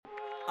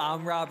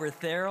I'm Robert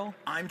Therrell.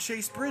 I'm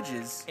Chase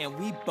Bridges. And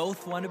we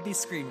both want to be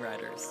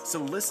screenwriters.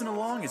 So listen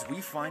along as we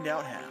find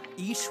out how.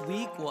 Each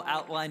week we'll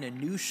outline a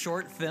new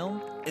short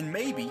film. And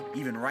maybe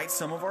even write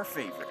some of our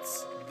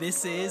favorites.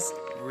 This is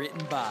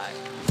Written By.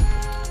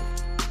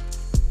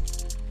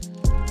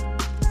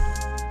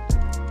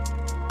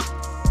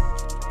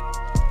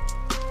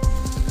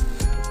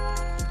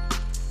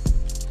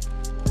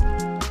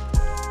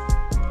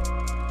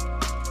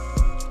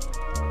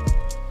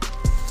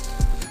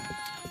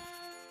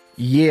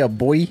 Yeah,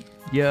 boy.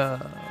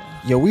 Yeah.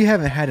 Yo, we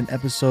haven't had an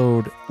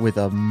episode with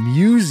a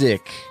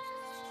music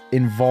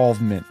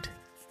involvement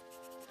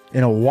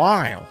in a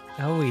while.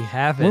 Oh, we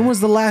haven't. When was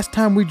the last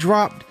time we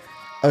dropped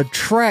a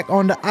track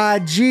on the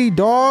IG,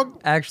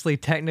 dog? Actually,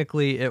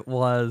 technically, it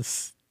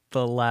was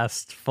the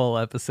last full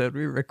episode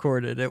we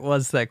recorded. It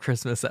was that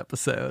Christmas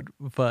episode,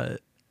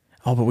 but...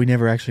 Oh, but we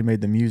never actually made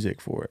the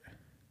music for it.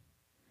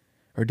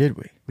 Or did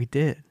we? We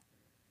did.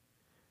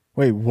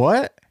 Wait,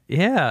 what?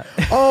 Yeah.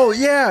 Oh,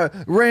 yeah.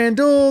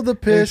 Randall the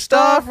pissed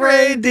off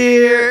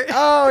reindeer.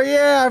 Oh,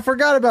 yeah. I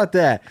forgot about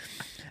that.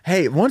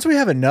 Hey, once we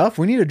have enough,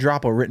 we need to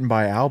drop a written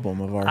by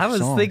album of our I was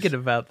songs. thinking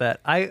about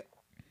that.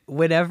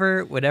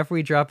 Whenever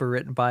we drop a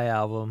written by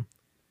album,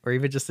 or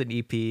even just an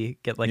EP,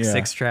 get like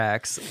 6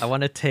 tracks, I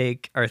want to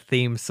take our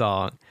theme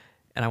song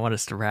and I want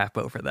us to rap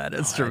over that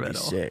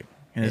instrumental. That'd be sick.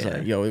 And it's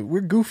like, yo,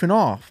 we're goofing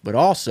off, but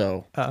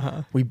also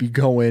we be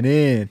going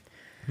in.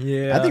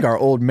 Yeah. I think our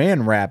old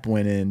man rap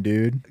went in,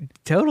 dude.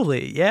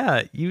 Totally.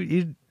 Yeah.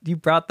 You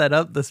brought that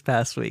up this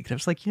past week. And I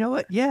was like, you know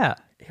what? Yeah.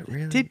 It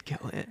really did go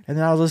in. And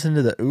then I was listening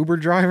to the Uber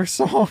driver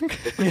song.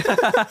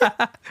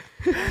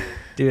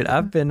 Dude,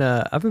 I've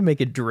been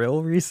making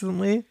drill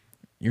recently.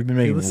 You've been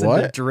You making listen to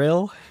what?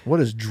 drill? What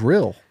is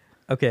drill?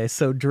 Okay,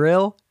 so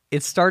drill,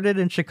 it started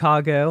in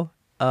Chicago.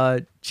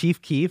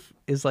 Chief Keef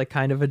is like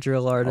kind of a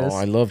drill artist. Oh,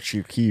 I love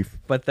Chief Keef.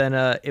 But then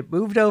it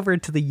moved over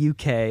to the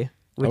UK,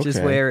 which is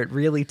Okay. where it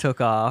really took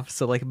off.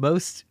 So like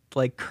most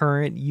like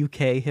current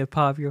UK hip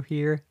hop you'll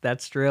hear,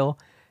 that's drill.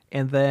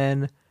 And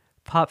then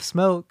Pop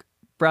Smoke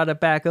brought it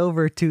back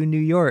over to New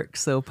York.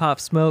 So Pop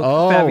Smoke,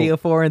 Fabio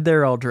Foreign,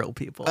 they're all drill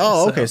people.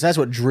 Oh, okay. So that's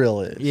what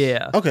drill is.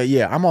 Yeah. Okay,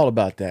 yeah. I'm all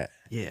about that.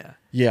 Yeah.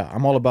 Yeah,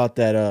 I'm all about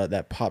that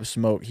that Pop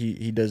Smoke.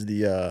 He does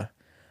the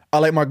I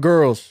like my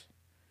girls.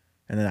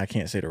 And then I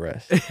can't say the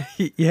rest.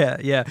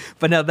 Yeah.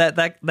 But no,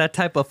 that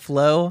type of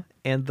flow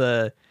and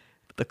the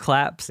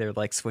claps, they're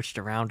like switched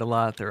around a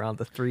lot. They're on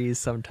the 3s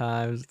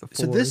sometimes. The 4s.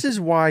 So this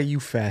is why you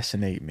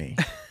fascinate me.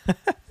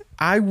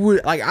 I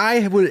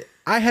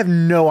have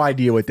no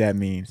idea what that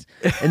means.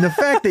 And the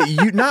fact that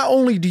you not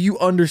only do you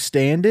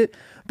understand it,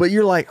 but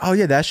you're like, oh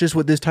yeah, that's just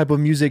what this type of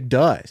music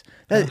does.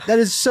 That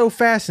is so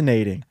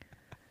fascinating.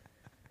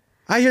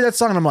 I hear that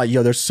song and I'm like,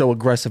 yo, they're so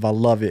aggressive. I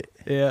love it.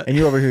 Yeah. And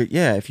you over here,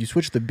 yeah, if you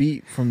switch the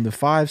beat from the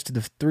 5s to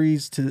the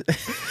 3s to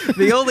the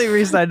The only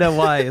reason I know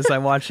why is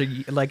I'm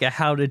watching like a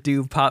how to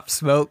do Pop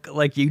Smoke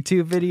like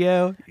YouTube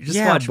video. You just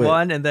watch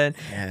one and then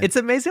it's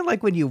amazing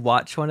like when you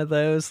watch one of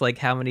those, like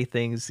how many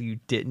things you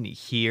didn't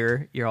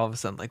hear, you're all of a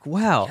sudden like,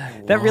 wow,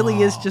 that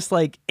really is just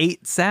like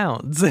 8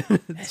 sounds.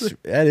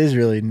 That is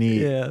really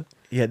neat. Yeah.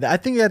 Yeah, I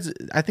think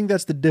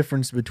that's the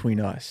difference between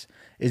us.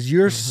 Is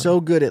you're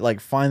so good at like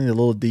finding the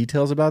little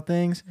details about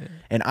things,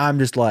 and I'm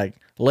just like,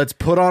 let's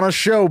put on a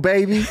show,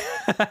 baby.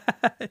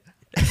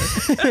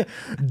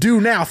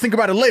 Do now, think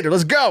about it later.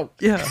 Let's go.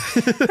 Yeah.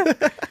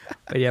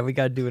 But yeah, we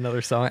got to do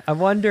another song. I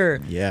wonder,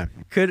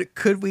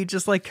 could we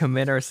just like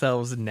commit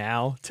ourselves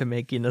now to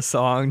making a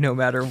song no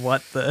matter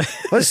what the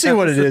Let's see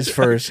what it is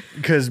first,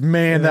 because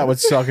man, that would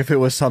suck if it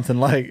was something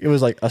like it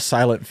was like a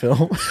silent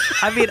film.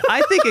 I mean,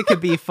 I think it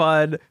could be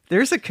fun.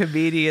 There's a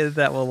comedian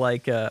that will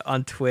like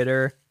on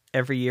Twitter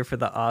every year for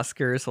the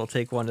Oscars will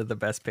take one of the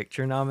Best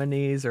Picture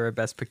nominees or a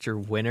Best Picture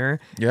winner,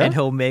 and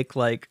he'll make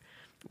like,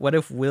 what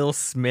if Will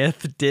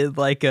Smith did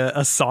like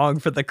a song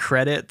for the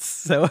credits?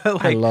 So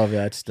like, I love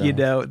that stuff. You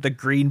know, the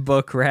Green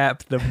Book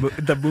rap,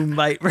 the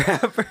Moonlight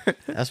rapper.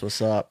 That's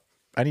what's up.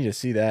 I need to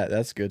see that.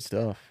 That's good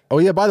stuff. Oh,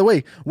 yeah, by the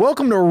way,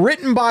 welcome to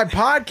Written By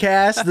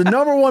Podcast, the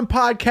 #1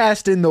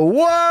 podcast in the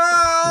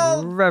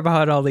world. Right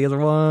behind all the other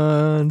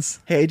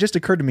ones. Hey, it just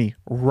occurred to me,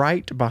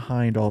 right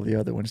behind all the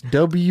other ones.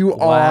 WRITE.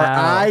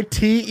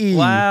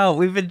 Wow,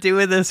 we've been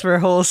doing this for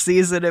a whole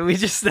season and we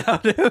just now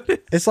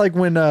noticed. It's like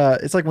when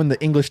the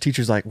English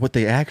teacher's like, what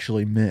they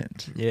actually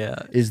meant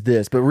is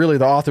this. But really,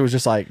 the author was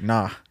just like,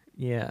 nah.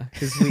 Yeah,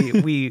 because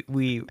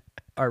we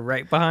are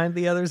right behind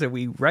the others and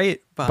we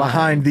write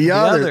behind the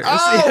others.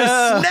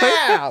 Oh,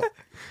 snap!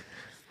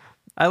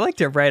 I like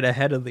to write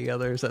ahead of the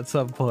others at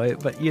some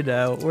point, but you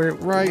know, we're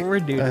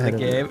new to the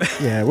game.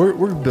 Yeah,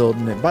 we're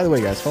building it. By the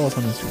way, guys, follow us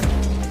on Instagram.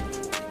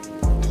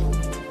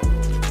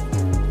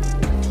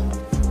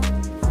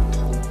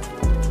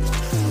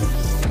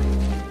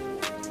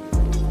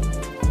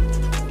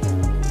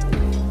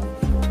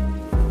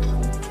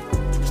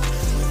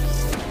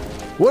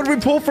 What did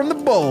we pull from the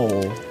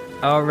bowl?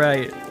 All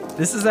right.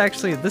 This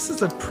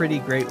is a pretty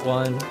great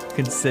one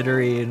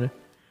considering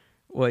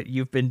what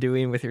you've been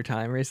doing with your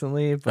time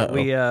recently, but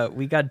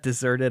we got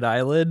Deserted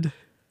Island.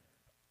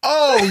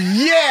 Oh,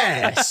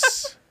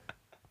 yes.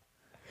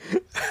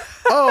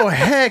 Oh,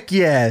 heck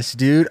yes,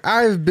 dude.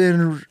 I've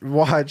been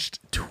watched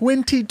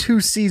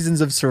 22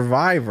 seasons of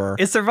Survivor.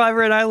 Is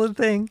Survivor an island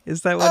thing?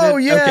 Is that what Oh,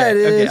 it, yeah, okay, it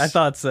okay, is. I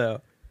thought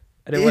so.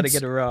 I didn't want to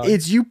get it wrong.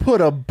 It's you put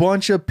a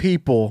bunch of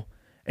people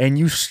and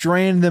you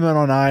strand them on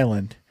an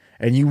island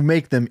and you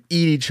make them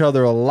eat each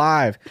other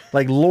alive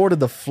like Lord of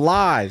the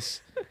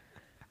Flies.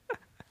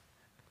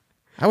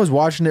 I was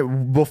watching it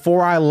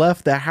before I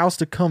left the house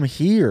to come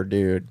here,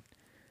 dude.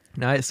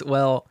 Nice.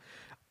 Well,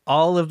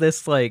 all of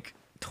this like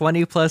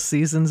 20 plus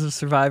seasons of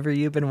Survivor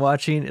you've been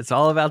watching, it's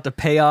all about to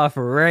pay off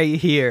right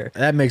here.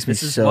 That makes me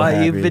This is so why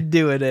happy. you've been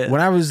doing it.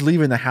 When I was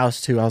leaving the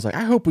house too, I was like,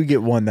 I hope we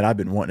get one that I've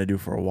been wanting to do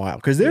for a while.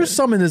 Because there's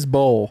some in this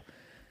bowl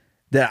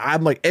that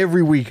I'm like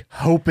every week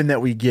hoping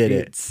that we get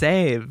it.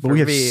 Same. But we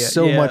have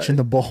so much in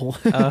the bowl.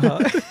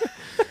 Uh-huh.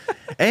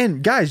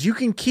 And guys, you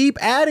can keep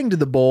adding to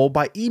the bowl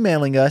by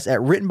emailing us at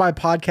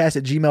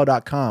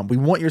writtenbypodcast@gmail.com. We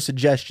want your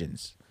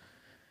suggestions.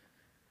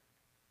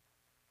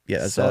 Yeah,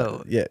 that's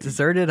all. Yeah,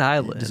 Deserted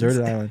Island.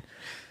 Deserted Island.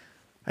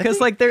 I Because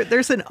think- like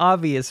there's an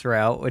obvious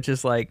route, which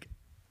is like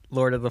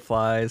Lord of the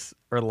Flies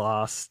or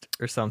Lost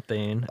or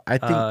something. I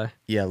think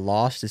yeah,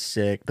 Lost is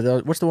sick.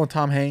 But what's the one with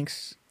Tom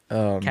Hanks?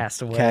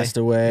 Castaway.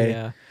 Castaway.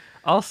 Yeah.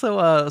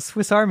 Also,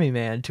 Swiss Army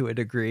Man to a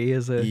degree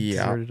is a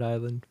Yeah. deserted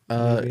island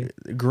movie.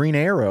 Green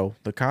Arrow,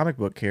 the comic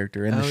book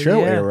character, and the Oh, show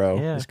yeah, Arrow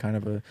yeah. is kind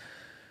of a.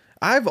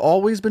 I've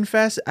always been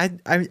I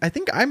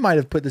think I might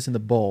have put this in the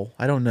bowl.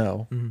 I don't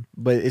know,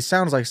 but it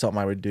sounds like something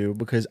I would do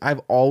because I've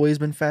always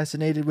been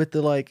fascinated with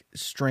the like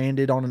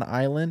stranded on an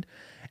island,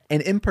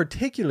 and in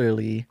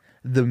particularly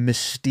the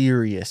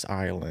mysterious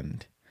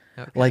island,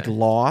 like Okay.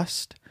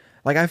 Lost.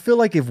 Like I feel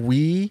like if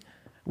we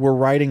were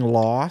writing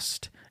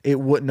Lost,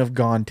 it wouldn't have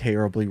gone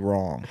terribly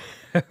wrong.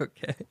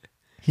 Okay.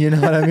 You know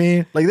what I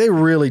mean? Like they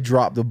really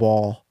dropped the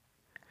ball.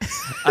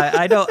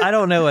 I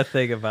don't know a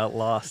thing about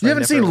Lost. You I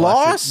haven't never seen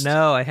watched it. Lost?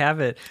 No, I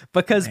haven't.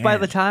 Because by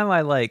Man. the time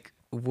I like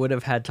would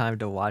have had time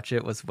to watch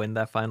it was when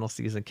that final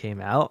season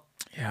came out.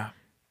 Yeah.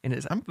 And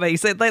it's but you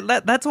said like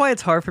that's why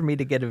it's hard for me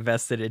to get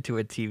invested into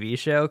a TV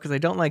show because I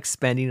don't like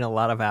spending a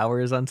lot of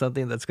hours on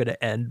something that's going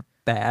to end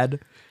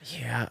bad.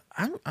 Yeah,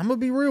 I'm gonna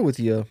be real with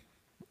you.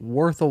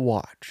 Worth a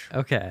watch.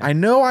 Okay. I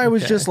know I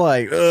was Okay. just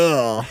like,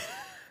 ugh,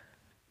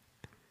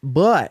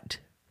 but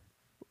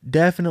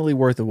definitely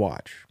worth a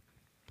watch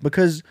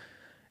because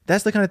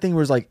that's the kind of thing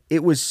where it's like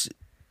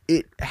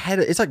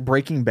it's like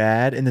Breaking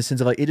Bad in the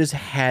sense of like it just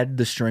had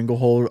the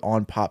stranglehold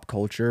on pop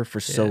culture for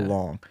so Yeah.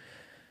 long.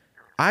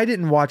 I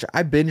didn't watch.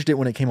 I binged it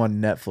when it came on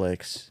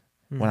Netflix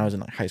when I was in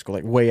like, high school,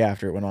 like way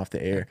after it went off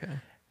the air, Okay.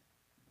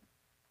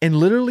 and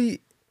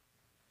literally.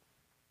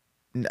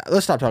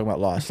 Let's stop talking about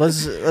Lost.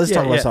 Let's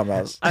talk about something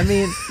else. I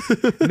mean,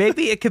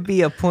 maybe it could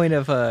be a point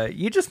of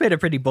you just made a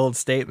pretty bold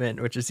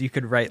statement, which is you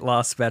could write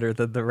Lost better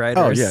than the writers.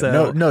 Oh yeah,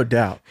 so, no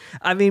doubt.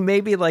 I mean,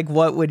 maybe like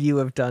what would you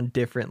have done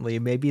differently?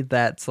 Maybe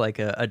that's like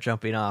a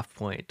jumping off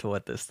point to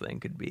what this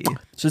thing could be.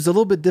 So it's a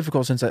little bit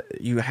difficult since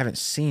you haven't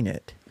seen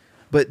it.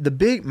 But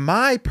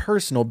my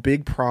personal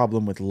big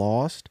problem with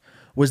Lost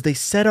was they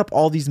set up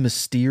all these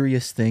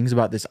mysterious things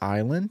about this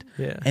island,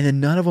 Yeah. and then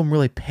none of them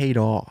really paid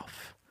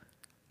off.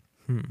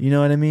 You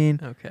know what I mean?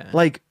 Okay.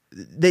 Like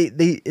they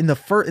in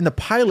the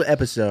pilot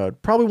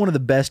episode, probably one of the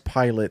best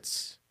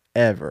pilots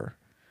ever.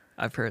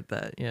 I've heard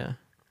that. Yeah.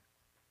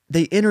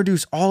 They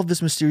introduce all of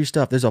this mysterious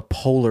stuff. There's a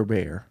polar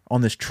bear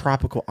on this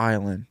tropical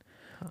island.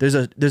 There's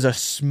a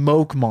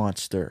smoke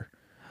monster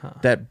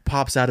that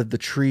pops out of the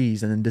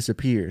trees and then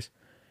disappears.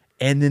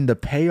 And then the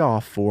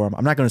payoff for him,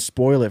 I'm not going to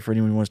spoil it for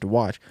anyone who wants to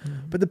watch,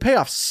 but the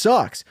payoff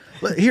sucks.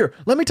 Here,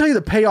 let me tell you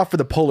the payoff for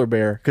the polar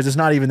bear because it's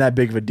not even that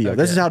big of a deal.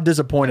 This is how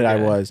disappointed I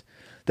was.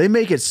 They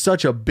make it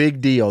such a big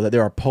deal that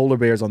there are polar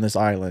bears on this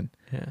island.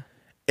 Yeah.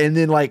 And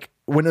then like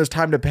when it was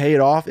time to pay it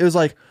off, it was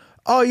like,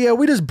 oh yeah,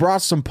 we just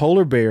brought some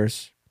polar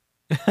bears.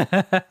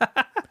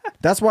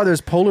 That's why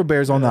there's polar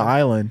bears on the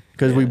island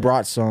because we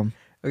brought some.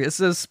 Okay,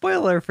 so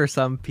spoiler for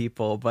some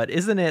people, but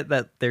isn't it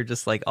that they're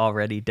just like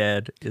already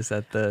dead? Is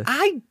that the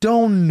I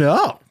don't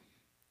know.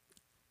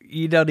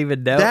 you don't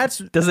even know?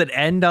 Does it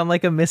end on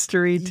like a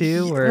mystery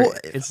too, or Well,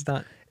 it's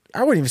not?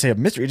 I wouldn't even say a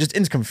mystery. It just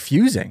ends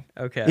confusing.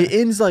 Okay. It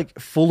ends like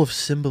full of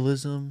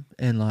symbolism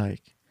and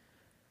like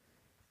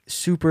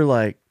super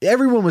like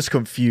everyone was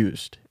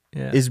confused.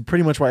 Yeah. Is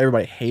pretty much why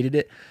everybody hated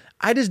it.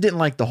 I just didn't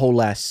like the whole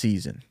last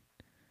season.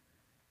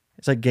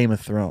 It's like Game of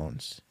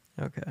Thrones.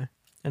 Okay.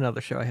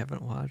 Another show I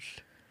haven't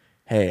watched.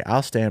 Hey,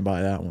 I'll stand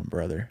by that one,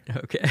 brother.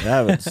 Okay.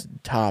 That was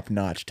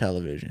top-notch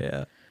television. Yeah.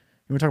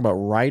 You want to talk about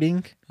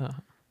writing?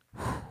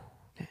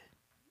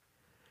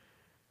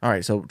 All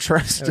right, so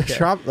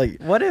like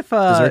What if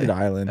Deserted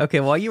Island. Okay,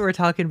 while you were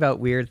talking about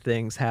weird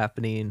things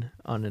happening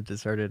on a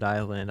deserted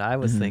island, I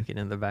Mm-hmm. was thinking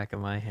in the back of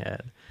my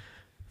head,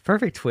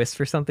 perfect twist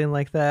for something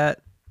like that.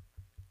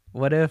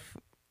 What if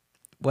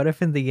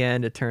in the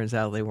end it turns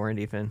out they weren't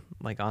even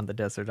like on the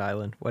desert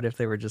island? What if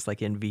they were just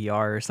like in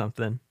VR or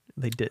something?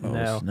 They didn't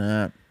know.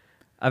 Snap.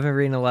 I've been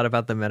reading a lot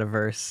about the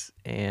metaverse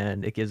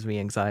and it gives me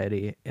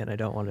anxiety and I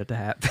don't want it to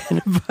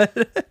happen.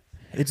 But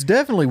It's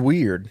definitely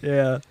weird.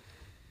 Yeah.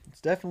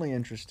 It's definitely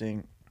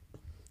interesting.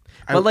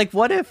 But like,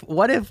 what if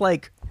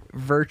like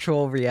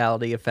virtual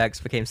reality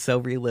effects became so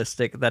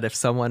realistic that if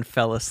someone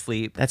fell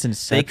asleep, That's they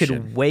Inception.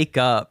 could wake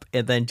up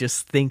and then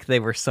just think they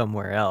were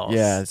somewhere else?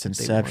 Yeah, it's They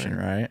Inception,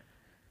 weren't. right?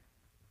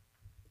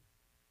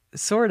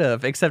 Sort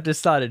of, except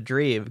it's not a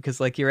dream because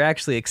like you're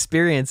actually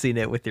experiencing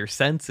it with your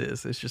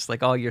senses. It's just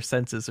like all your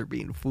senses are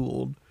being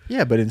fooled.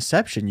 Yeah, but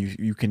Inception,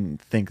 you can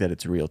think that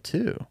it's real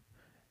too.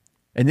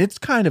 And it's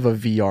kind of a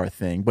VR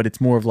thing, but it's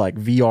more of like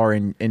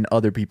VR in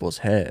other people's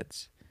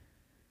heads.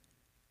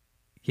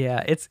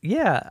 Yeah,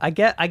 I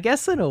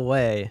guess in a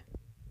way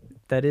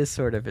that is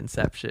sort of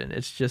Inception.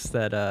 It's just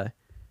that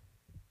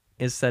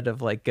instead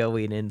of like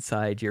going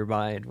inside your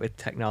mind with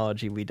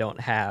technology we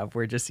don't have,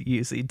 we're just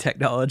using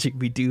technology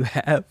we do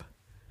have.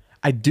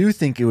 I do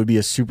think it would be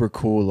a super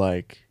cool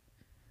like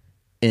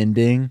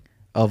ending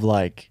of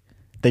like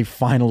they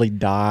finally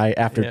die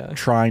after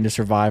trying to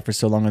survive for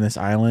so long on this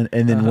island,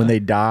 and then when they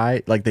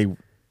die, like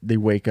they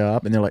wake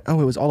up and they're like, oh,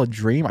 it was all a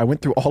dream. I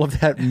went through all of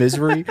that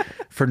misery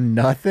for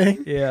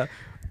nothing. Yeah.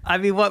 I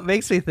mean, what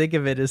makes me think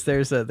of it is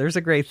there's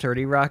a great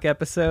 30 Rock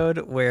episode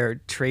where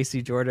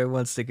Tracy Jordan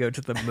wants to go to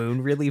the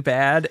moon really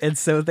bad, and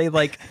so they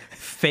like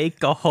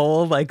fake a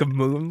whole like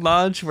moon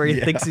launch where he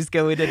thinks he's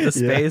going into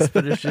space,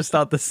 but it's just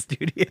not the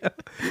studio.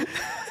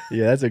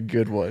 Yeah, that's a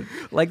good one.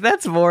 Like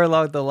that's more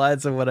along the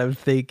lines of what I'm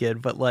thinking,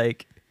 but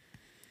like,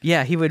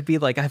 yeah, he would be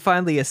like, I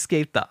finally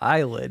escaped the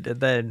island, and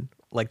then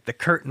like the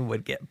curtain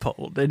would get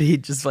pulled, and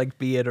he'd just like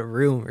be in a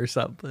room or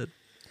something.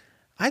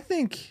 I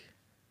think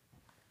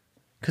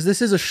because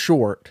this is a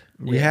short,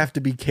 we Yeah. have to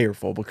be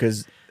careful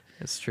because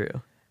It's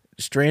true.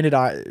 Deserted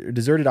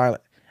Island.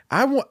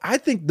 I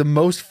think the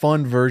most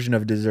fun version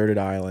of Deserted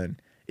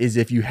Island is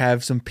if you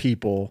have some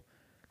people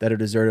that are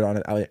deserted on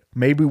an island.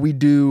 Maybe we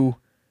do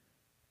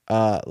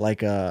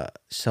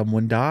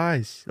someone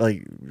dies,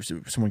 like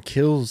someone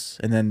kills,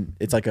 and then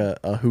it's like a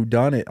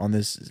whodunit on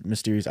this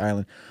mysterious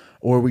island.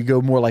 Or we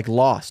go more like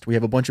Lost. We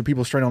have a bunch of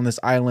people stranded on this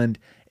island,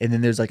 and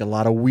then there's like a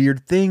lot of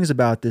weird things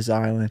about this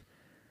island.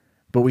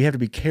 But we have to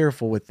be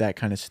careful with that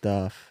kind of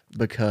stuff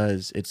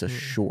because it's a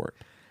short.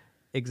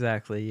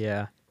 Exactly,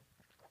 yeah.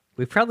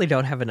 We probably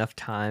don't have enough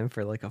time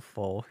for like a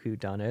full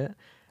whodunit.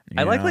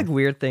 I like Yeah.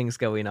 weird things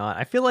going on.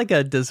 I feel like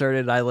a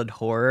deserted island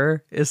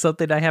horror is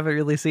something I haven't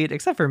really seen,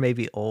 except for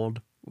maybe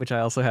Old, which I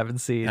also haven't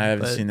seen. I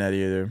haven't seen that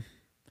either.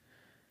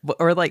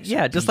 Or like,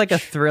 yeah, just like a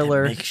Beach that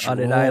thriller makes you on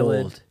an old.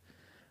 island.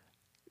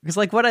 Because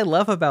like what I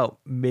love about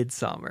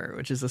Midsommar,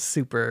 which is a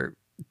super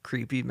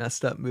creepy,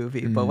 messed up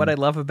movie, but what I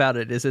love about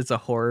it is it's a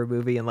horror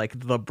movie in like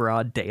the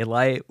broad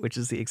daylight, which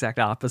is the exact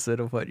opposite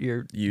of what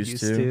you're used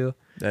to.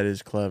 That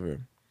is clever.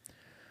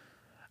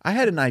 I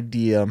had an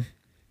idea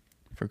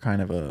for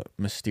kind of a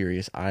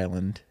mysterious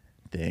island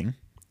thing.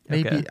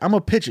 Maybe Okay. I'm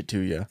gonna pitch it to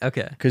you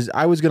Okay. because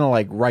I was gonna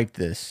like write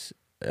this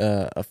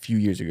a few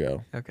years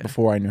ago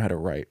before I knew how to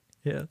write.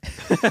 Yeah.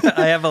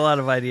 I have a lot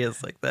of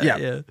ideas like that.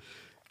 Yeah.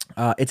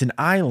 Yeah. It's an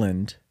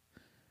island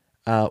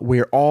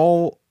where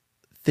all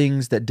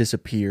things that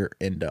disappear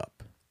end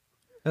up.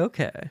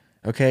 Okay.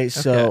 Okay,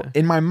 so Okay.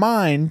 in my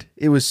mind,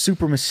 it was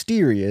super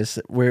mysterious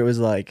where it was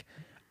like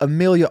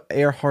Amelia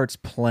Earhart's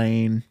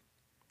plane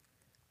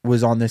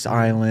was on this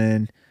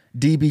island.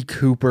 DB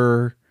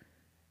Cooper's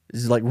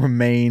like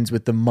remains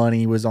with the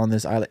money was on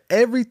this island.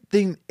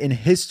 Everything in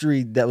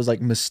history that was like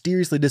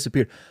mysteriously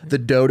disappeared. The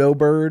dodo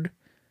bird,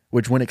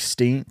 which went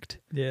extinct,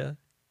 Yeah.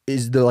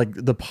 is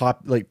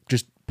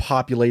just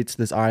populates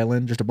this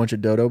island, just a bunch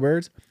of dodo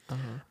birds.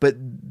 But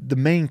the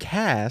main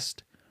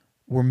cast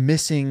were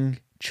missing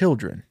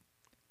children.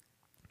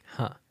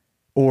 Huh.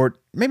 Or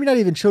maybe not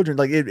even children.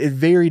 Like it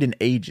varied in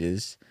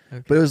ages.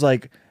 Okay. But it was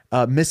like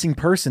a missing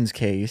persons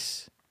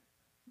case,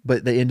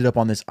 but they ended up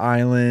on this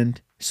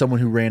island, someone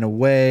who ran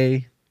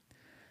away,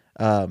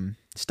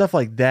 stuff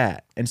like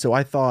that. And so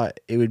I thought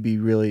it would be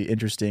really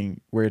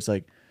interesting where it's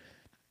like,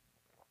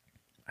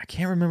 I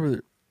can't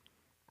remember.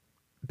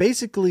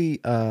 Basically,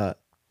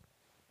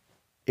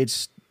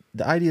 it's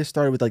the idea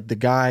started with like the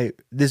guy,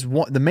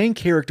 the main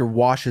character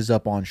washes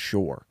up on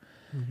shore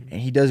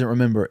and he doesn't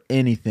remember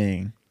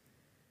anything.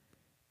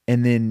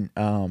 And then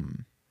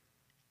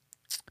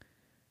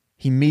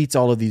he meets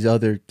all of these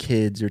other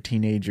kids or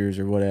teenagers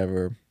or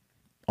whatever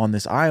on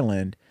this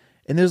island.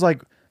 And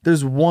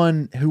there's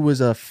one who was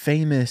a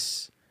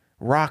famous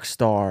rock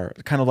star,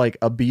 kind of like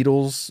a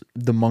Beatles,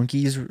 the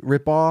Monkees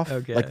ripoff,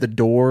 Okay. like the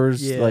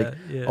Doors, Yeah.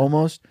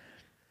 almost.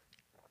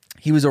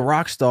 He was a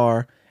rock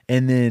star,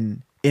 and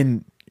then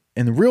in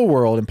the real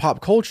world, in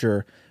pop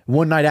culture,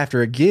 one night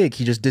after a gig,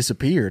 he just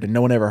disappeared and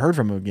no one ever heard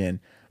from him again.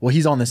 Well,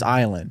 he's on this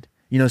island,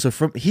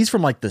 so he's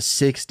from like the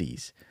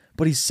 60s,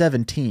 but he's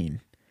 17.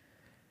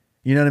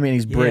 You know what I mean?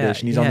 He's British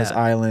and he's on this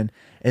island.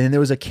 And then there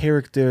was a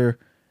character,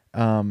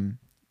 and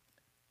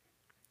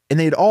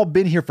they had all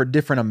been here for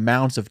different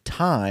amounts of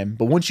time,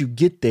 but once you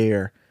get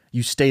there,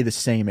 you stay the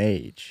same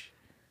age.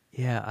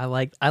 Yeah.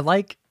 I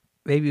like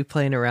maybe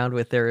playing around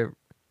with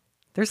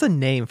there's a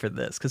name for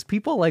this because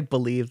people like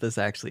believe this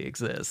actually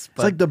exists.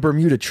 But It's like the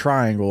Bermuda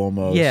Triangle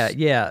almost.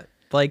 yeah.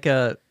 Like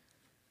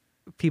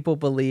people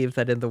believe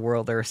that in the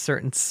world there are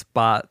certain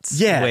spots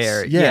Yes,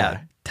 where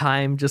yeah.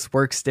 time just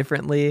works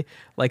differently.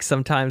 Like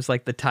sometimes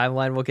like the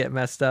timeline will get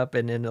messed up,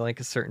 and in like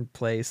a certain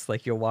place,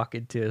 like you'll walk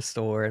into a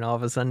store and all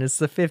of a sudden it's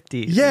the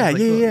 50s. Yeah,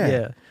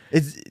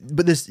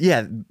 It's like,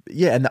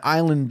 yeah. And the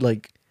island,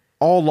 like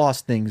all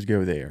lost things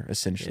go there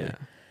essentially. Yeah.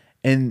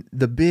 And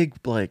the big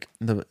like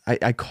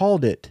I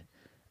called it,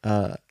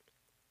 I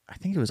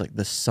think it was like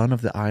the son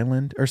of the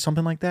island or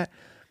something like that.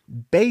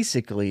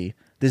 Basically,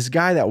 this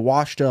guy that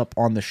washed up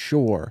on the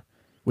shore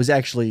was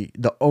actually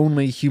the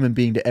only human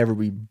being to ever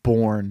be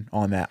born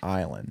on that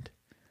island.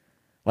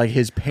 Like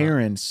his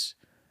parents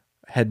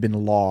had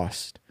been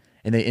lost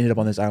and they ended up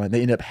on this island.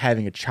 They ended up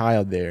having a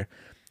child there.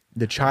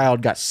 The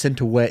child got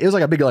sent away. It was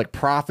like a big like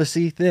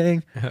prophecy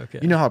thing. Okay.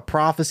 You know how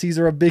prophecies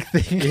are a big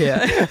thing?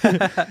 Yeah.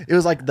 It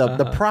was like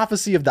the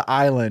prophecy of the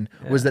island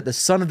was that the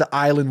son of the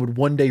island would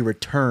one day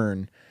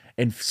return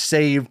and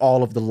save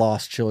all of the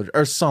lost children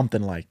or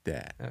something like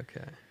that.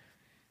 Okay.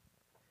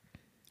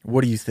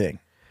 What do you think?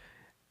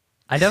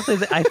 I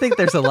definitely I think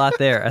there's a lot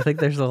there. I think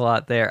there's a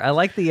lot there. I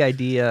like the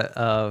idea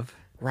of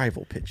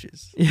Rival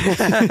pitches. yes.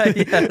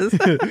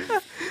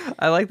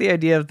 I like the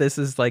idea of this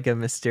is like a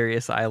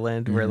mysterious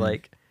island where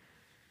like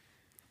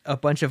a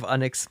bunch of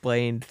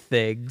unexplained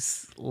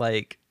things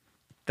like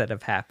that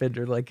have happened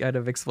or like kind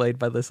of explained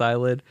by this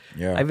island.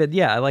 Yeah.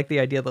 I like the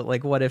idea that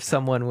like what if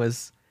someone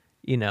was,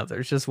 you know,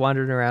 there's just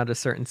wandering around a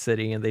certain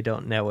city and they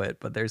don't know it,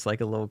 but there's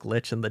like a little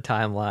glitch in the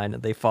timeline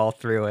and they fall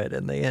through it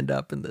and they end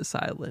up in this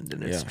island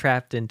and it's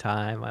trapped in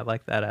time. I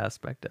like that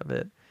aspect of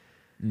it.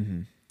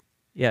 Mm-hmm.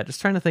 Yeah,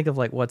 just trying to think of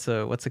like what's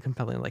a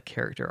compelling like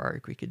character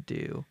arc we could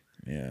do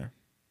Yeah.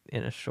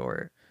 in a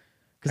short,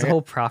 because the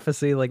whole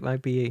prophecy like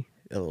might be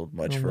A little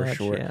much little for a much,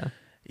 short. yeah.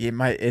 It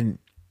might, and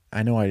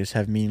I know I just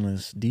have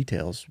meaningless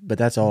details, but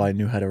that's all I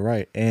knew how to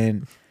write.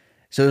 And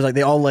so it was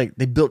like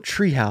they built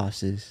tree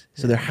houses,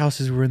 so their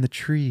houses were in the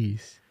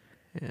trees.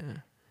 Yeah.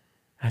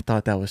 I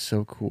thought that was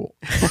so cool.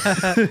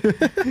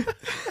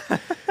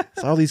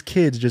 So all these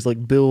kids just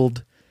like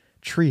build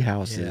tree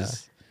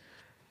houses.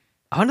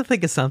 I want to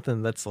think of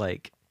something that's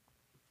like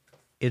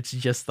it's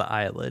just the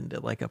island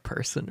and like a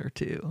person or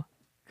two,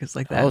 because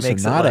like that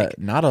makes not it like,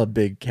 not a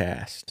big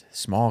cast,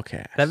 small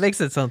cast. that makes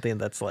it something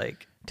that's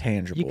like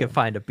tangible. you can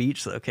find a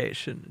beach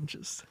location and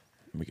just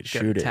we could go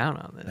shoot to it. town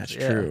on this. That's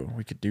Yeah. true.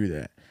 We could do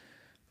that.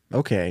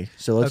 Okay,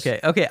 so let's.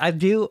 Okay.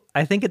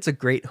 I think it's a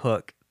great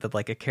hook that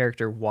like a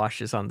character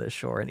washes on this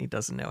shore and he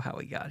doesn't know how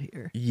he got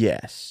here.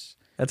 Yes.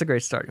 That's a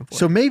great starting point.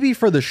 So maybe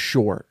for the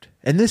short,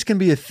 and this can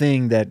be a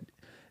thing that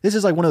this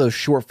is like one of those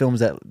short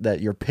films that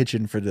you're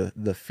pitching for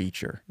the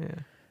feature. yeah.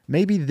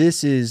 Maybe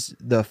this is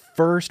the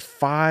first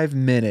 5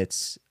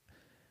 minutes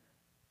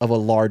of a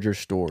larger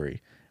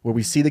story where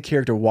we see the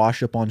character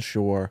wash up on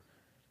shore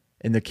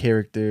and the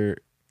character,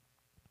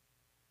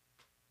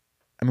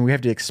 I mean, we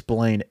have to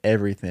explain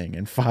everything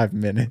in 5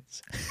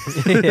 minutes.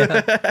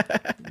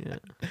 yeah.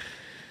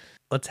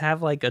 Let's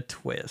have like a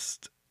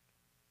twist.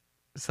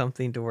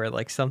 Something to where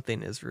like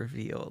something is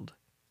revealed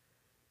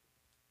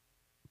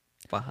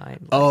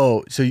behind.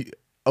 Like,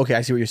 Okay,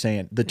 I see what you're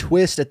saying. The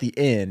twist at the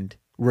end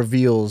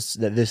reveals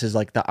that this is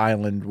like the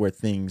island where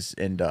things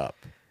end up.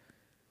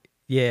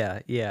 yeah.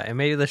 And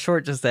maybe the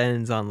short just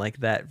ends on like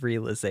that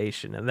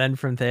realization. And then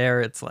from there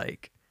it's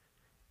like,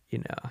 you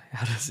know,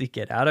 how does he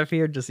get out of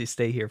here? Does he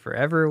stay here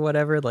forever or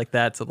whatever? Like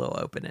that's a little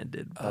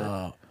open-ended.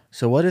 But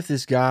So what if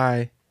this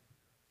guy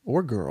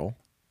or girl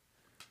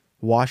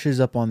washes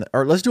up on the,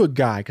 or let's do a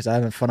guy because I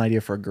have a fun idea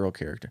for a girl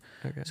character.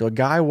 Okay. So a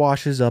guy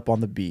washes up on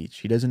the beach.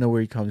 He doesn't know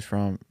where he comes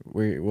from,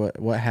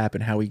 what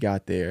happened, how he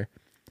got there,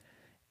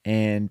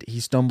 and he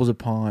stumbles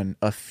upon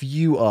a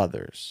few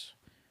others,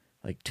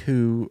 like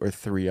 2 or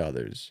 3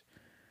 others,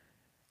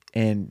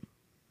 and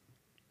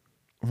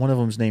one of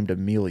them's named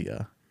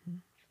Amelia.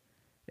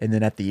 And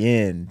then at the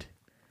end,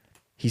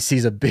 he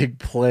sees a big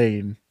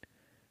plane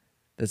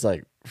that's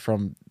like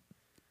from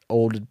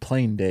old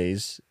plane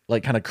days,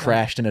 like kind of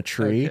crashed in a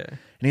tree. Okay. And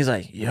he's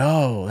like,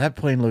 yo, that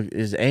plane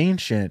is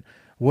ancient.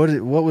 What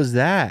was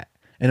that?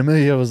 And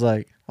Amelia was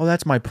like, oh,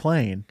 that's my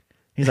plane.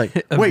 He's like,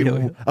 wait,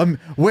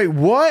 wait,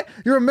 what?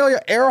 You're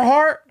Amelia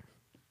Earhart?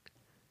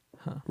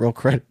 Roll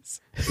credits.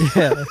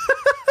 yeah.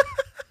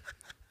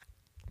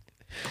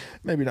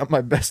 Maybe not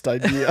my best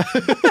idea.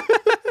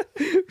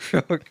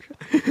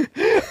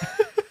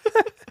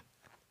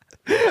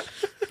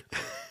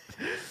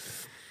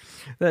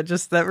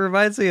 That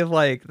reminds me of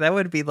like that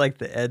would be like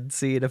the end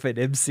scene of an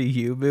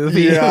MCU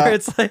movie Yeah. where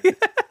it's like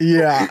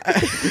Yeah.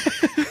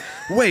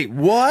 Wait,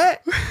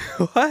 what?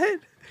 what?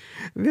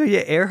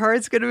 Amelia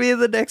Earhart's gonna be in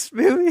the next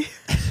movie?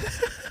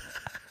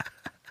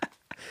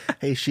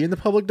 Hey, is she in the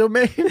public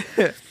domain?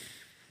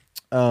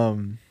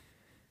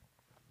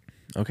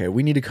 Okay,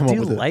 we need to come up Do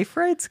with life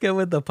rights go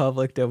in the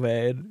public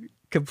domain?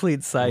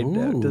 Complete side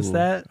note. Does Ooh,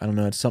 that? I don't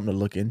know. It's something to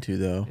look into,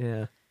 though.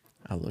 Yeah.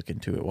 I'll look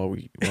into it while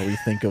we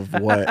think of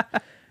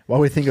while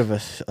we think of a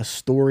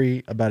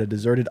story about a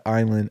deserted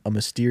island, a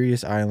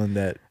mysterious island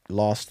that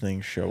lost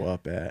things show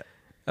up at.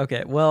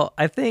 Okay. Well,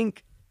 I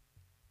think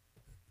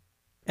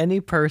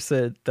Any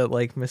person that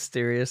like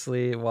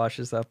mysteriously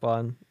washes up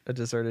on a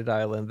deserted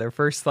island, their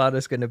first thought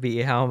is going to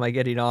be, how am I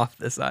getting off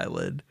this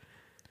island?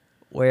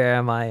 Where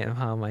am I and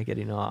how am I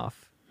getting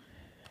off?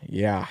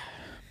 Yeah.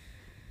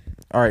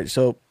 All right,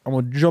 so I'm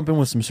going to jump in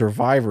with some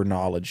survivor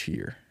knowledge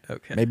here.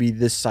 Okay. Maybe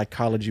this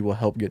psychology will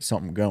help get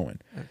something going.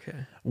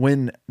 Okay.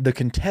 When the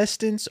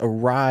contestants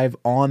arrive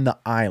on the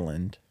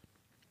island,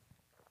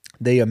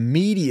 they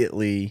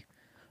immediately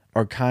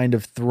are kind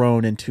of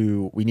thrown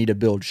into, we need to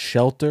build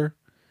shelter.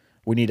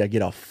 We need to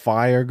get a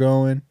fire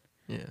going.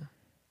 Yeah.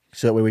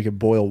 So that way we can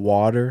boil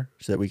water,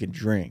 so that we can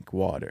drink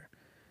water.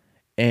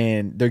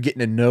 And they're getting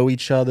to know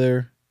each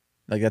other.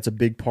 Like that's a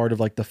big part of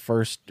like the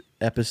first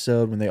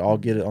episode when they all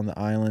get it on the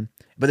island.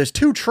 But there's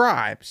 2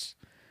 tribes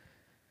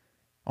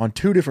on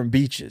 2 different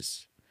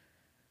beaches.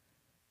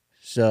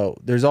 So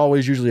there's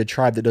always usually a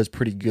tribe that does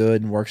pretty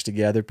good and works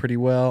together pretty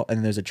well. And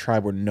then there's a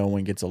tribe where no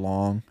one gets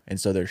along. And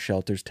so their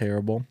shelter's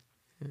terrible.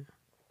 Yeah.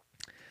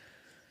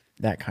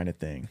 That kind of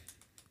thing.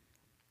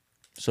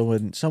 So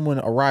when someone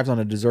arrives on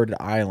a deserted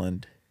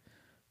island,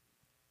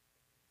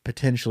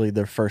 potentially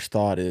their first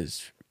thought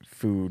is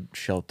food,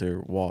 shelter,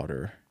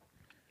 water.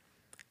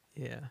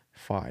 Yeah.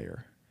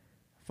 Fire.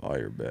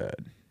 Fire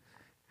bad.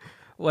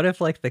 What if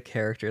like the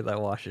character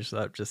that washes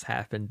up just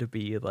happened to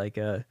be like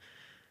a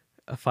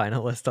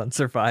finalist on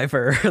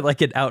Survivor,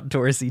 like an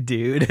outdoorsy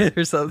dude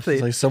or something?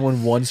 It's like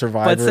someone won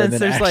Survivor and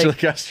then actually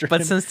got stranded.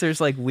 But since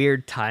there's like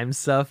weird time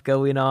stuff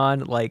going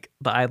on, like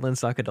the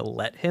island's not going to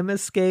let him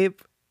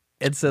escape.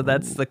 And so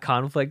that's the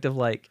conflict of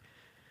like,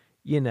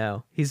 you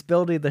know, he's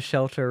building the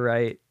shelter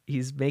right.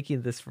 He's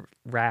making this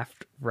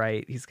raft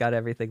right. He's got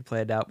everything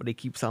planned out, but he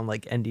keeps on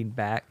like ending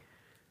back.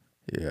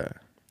 Yeah.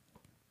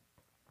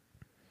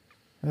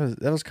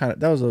 That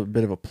was a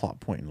bit of a plot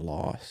point in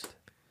Lost.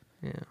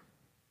 Yeah.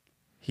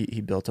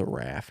 He built a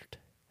raft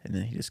and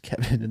then he just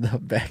kept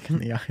it back in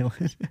the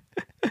island.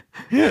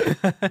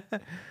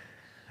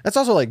 That's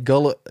also like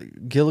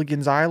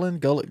Gilligan's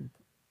Island.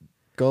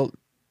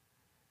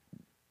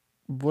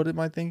 What am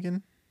I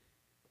thinking?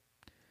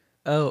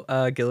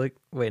 Oh,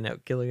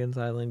 Gilligan's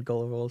Island,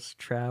 Gulliver's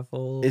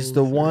Travels. Is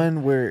the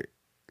one where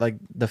like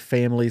the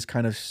family's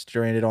kind of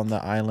stranded on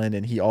the island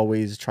and he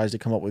always tries to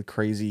come up with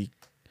crazy.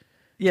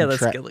 Yeah,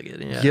 that's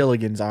Gilligan. Yeah.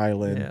 Gilligan's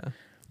Island. Yeah.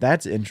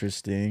 That's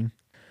interesting.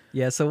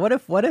 Yeah, so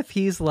what if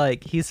he's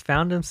like, he's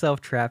found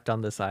himself trapped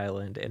on this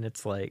island and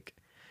it's like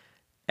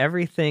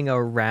everything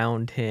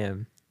around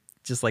him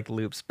just like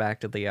loops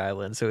back to the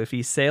island. So if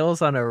he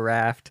sails on a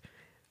raft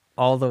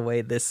all the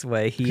way this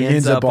way, he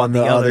ends up on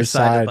the other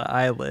side of the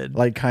island.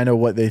 Like kind of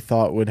what they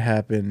thought would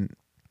happen.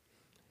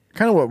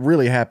 Kind of what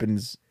really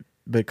happens,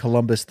 but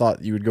Columbus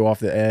thought you would go off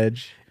the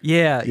edge.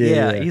 Yeah.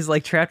 He's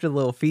like trapped in a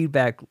little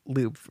feedback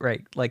loop,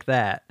 right? Like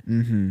that.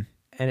 Mm-hmm.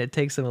 And it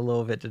takes him a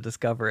little bit to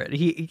discover it.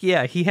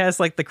 He has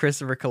like the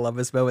Christopher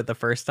Columbus moment the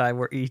first time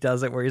where he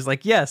does it, where he's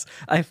like, yes,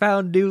 I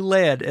found new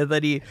land. And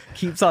then he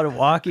keeps on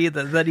walking.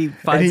 And then he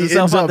finds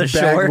himself on the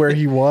shore. Back where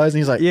he was. And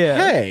he's like, yeah.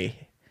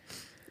 Hey.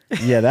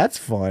 Yeah, that's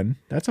fun.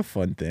 That's a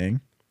fun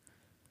thing.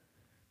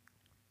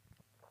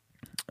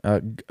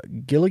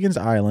 Gilligan's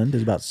Island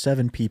is about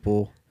 7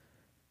 people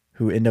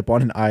who end up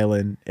on an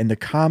island. And the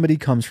comedy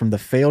comes from the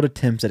failed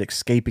attempts at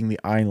escaping the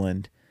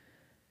island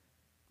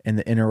and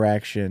the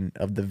interaction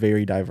of the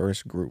very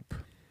diverse group.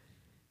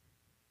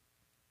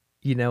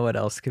 You know what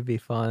else could be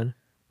fun?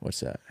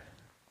 What's that?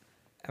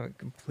 I haven't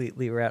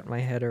completely wrapped my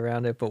head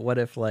around it, but what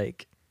if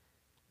like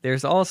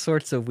there's all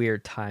sorts of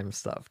weird time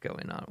stuff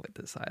going on with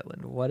this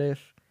island? What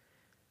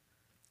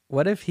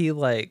if he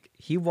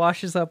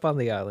washes up on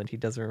the island, he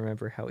doesn't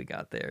remember how he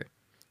got there.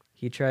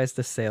 He tries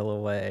to sail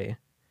away.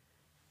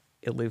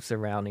 It loops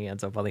around, he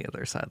ends up on the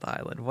other side of the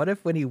island. What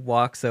if when he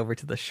walks over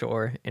to the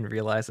shore and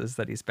realizes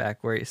that he's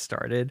back where he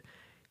started,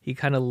 he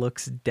kind of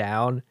looks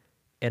down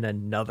and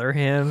another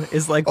him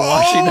is like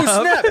washing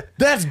up? Snap!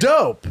 That's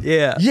dope.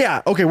 Yeah.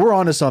 Yeah. Okay, we're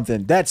on to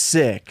something. That's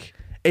sick.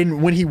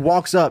 And when he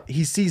walks up,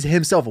 he sees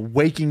himself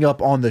waking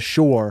up on the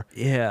shore.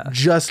 Yeah.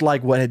 Just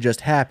like what had just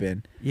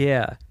happened.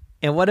 Yeah.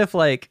 And what if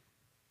like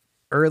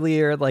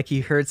earlier, like he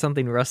heard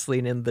something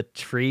rustling in the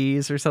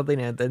trees or something,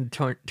 and then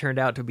turned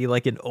out to be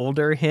like an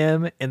older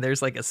him, and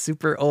there's like a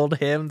super old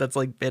him that's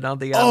like been on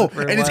the island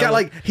for a while. It's got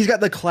like, he's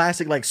got the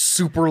classic like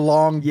super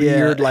long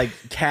beard, like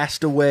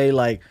castaway,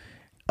 like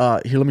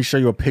here, let me show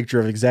you a picture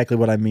of exactly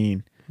what I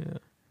mean. Yeah.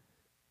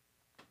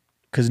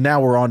 Because now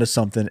we're on to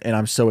something, and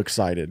I'm so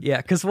excited. Yeah,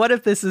 because what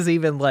if this is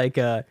even like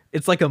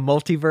it's like a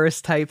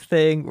multiverse type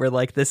thing where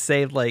like this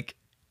same like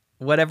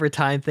whatever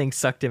time thing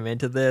sucked him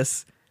into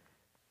this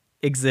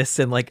exists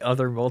in like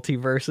other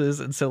multiverses,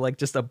 and so like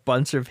just a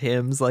bunch of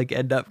hymns like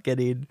end up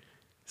getting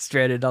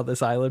stranded on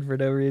this island for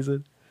no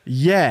reason.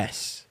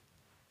 Yes.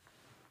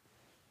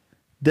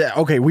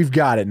 Okay, we've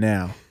got it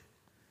now.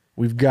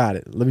 We've got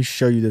it. Let me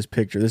show you this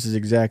picture. This is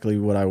exactly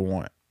what I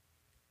want.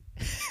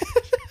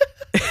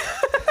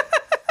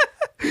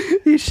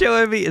 He's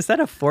showing me. Is that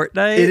a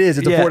Fortnite? It is.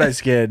 It's a Fortnite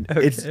skin.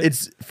 Okay.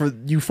 It's for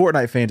you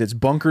Fortnite fans. It's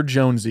Bunker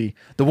Jonesy,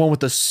 the one with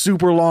the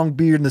super long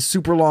beard and the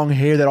super long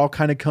hair that all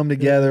kind of come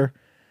together.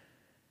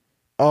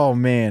 Oh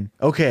man.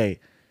 Okay.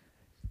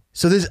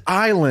 So this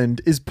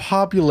island is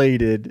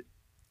populated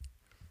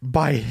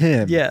by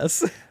him.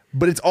 Yes.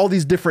 But it's all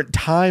these different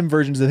time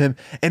versions of him.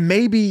 And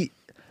maybe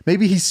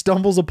he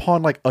stumbles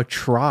upon like a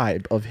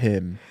tribe of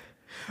him.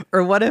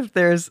 Or what if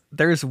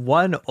there's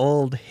one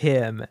old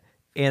him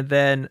and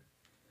then,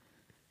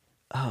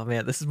 oh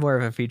man, this is more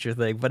of a feature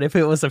thing, but if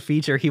it was a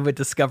feature, he would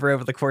discover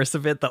over the course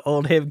of it the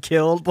old him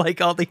killed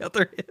like all the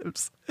other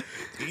hims.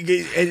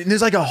 And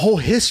there's like a whole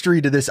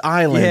history to this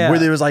island where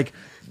there was like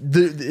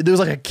there was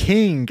like a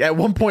king. At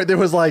one point there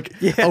was like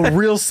a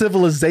real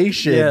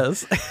civilization.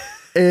 Yes.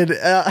 And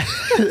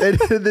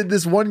then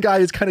this one guy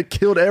has kind of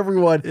killed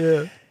everyone.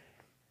 Yeah.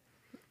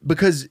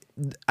 Because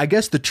I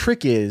guess the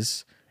trick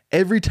is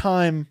every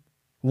time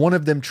one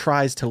of them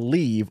tries to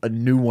leave, a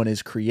new one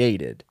is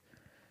created.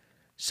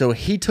 So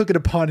he took it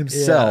upon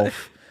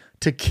himself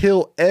to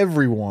kill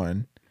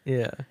everyone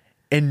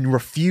and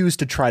refuse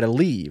to try to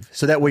leave.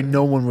 So that way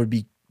no one would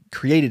be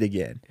created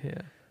again.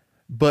 Yeah.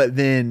 But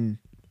then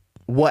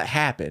what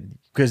happened?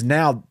 Because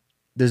now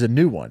there's a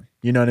new one.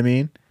 You know what I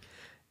mean?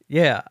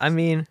 Yeah. I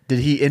mean, did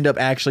he end up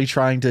actually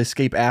trying to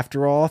escape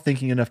after all,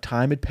 thinking enough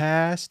time had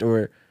passed,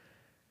 and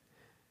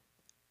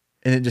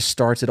it just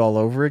starts it all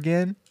over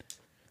again?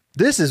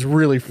 This is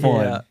really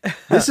fun. Yeah.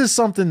 This is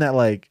something that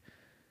like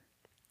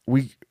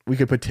we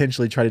could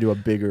potentially try to do a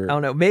bigger. I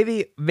don't know.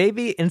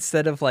 Maybe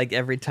instead of like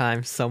every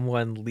time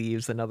someone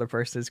leaves, another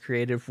person is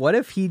created. What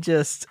if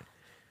this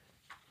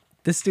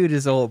dude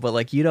is old, but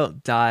like you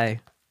don't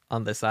die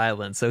on this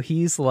island, so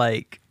he's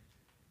like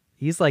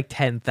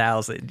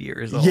 10,000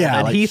 years old. Yeah,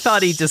 and like, he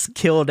thought he just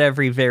killed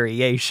every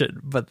variation,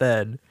 but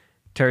then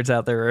turns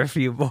out there were a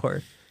few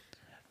more.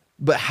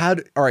 But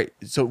all right,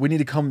 so we're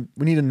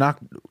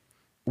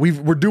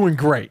doing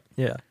great.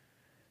 Yeah.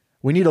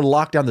 We need to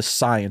lock down the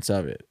science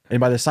of it. And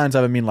by the science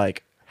of it, I mean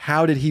like,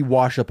 how did he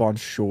wash up on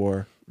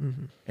shore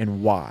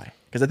and why?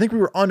 Because I think we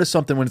were onto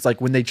something when it's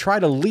like when they try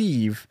to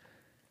leave,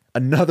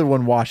 another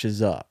one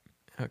washes up.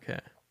 Okay.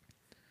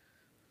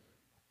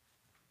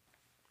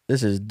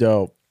 This is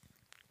dope.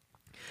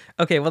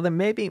 Okay, well then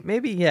maybe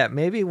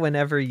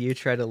whenever you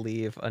try to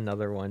leave,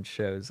 another one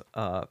shows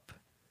up.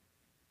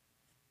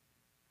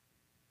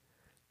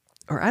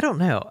 Or I don't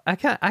know. I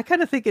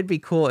kind of think it'd be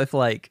cool if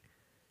like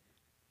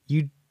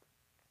you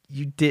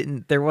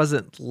didn't, there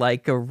wasn't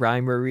like a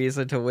rhyme or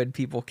reason to when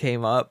people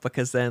came up,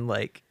 because then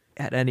like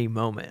at any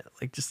moment,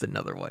 like just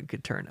another one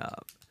could turn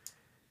up.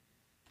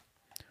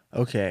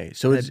 Okay,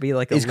 so it'd be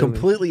like it's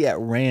completely at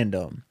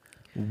random.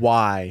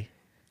 Why?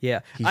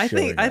 Yeah, I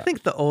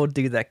think the old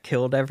dude that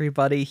killed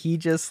everybody, he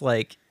just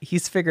like,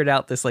 he's figured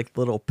out this like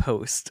little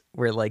post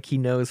where like he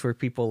knows where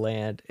people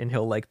land and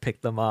he'll like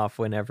pick them off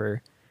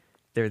whenever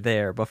they're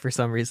there. But for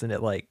some reason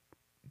it like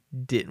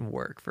didn't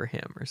work for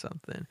him or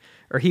something.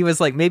 Or he was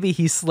like, maybe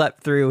he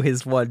slept through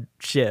his one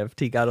shift.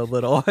 He got a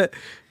little.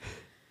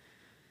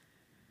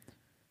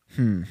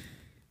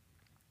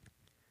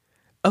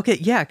 Okay,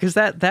 yeah, because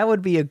that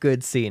would be a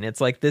good scene. It's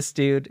like this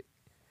dude,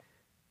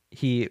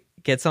 he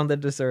gets on the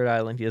desert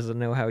island. He doesn't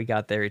know how he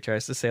got there. He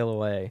tries to sail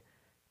away,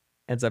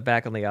 ends up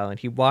back on the island.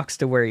 He walks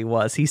to where he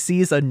was. He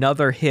sees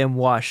another him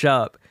wash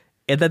up,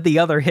 and then the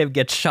other him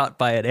gets shot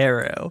by an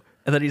arrow.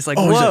 And then he's like,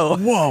 whoa,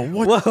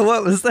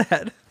 what was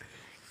that?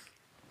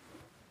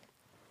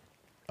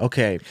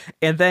 Okay.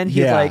 And then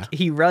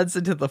he runs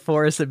into the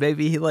forest, and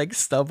maybe he like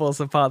stumbles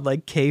upon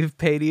like cave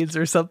paintings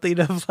or something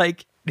of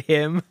like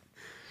him.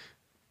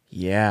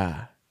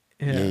 Yeah.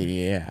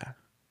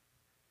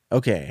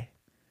 Okay.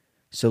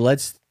 So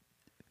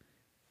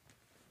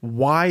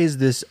why is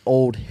this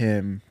old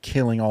him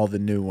killing all the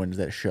new ones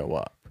that show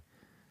up?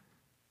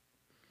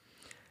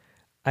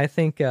 I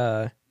think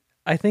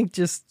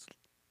just,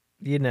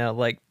 you know,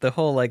 like the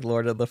whole like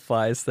Lord of the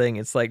Flies thing,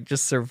 it's like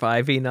just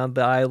surviving on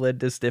the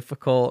island is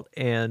difficult,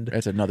 and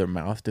that's another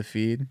mouth to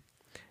feed.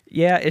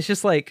 Yeah, it's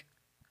just like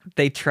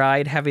they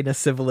tried having a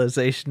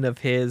civilization of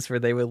his where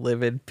they would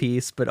live in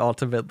peace, but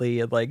ultimately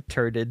it like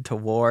turned into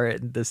war,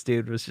 and this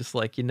dude was just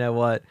like, you know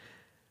what?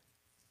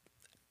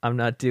 I'm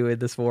not doing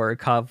this war or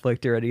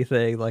conflict or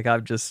anything. Like,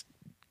 I'm just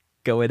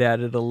going at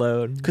it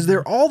alone. Because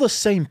they're all the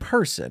same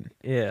person.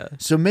 Yeah.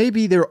 So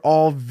maybe they're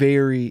all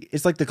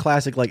it's like the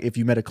classic, like if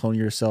you met a clone of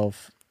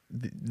yourself,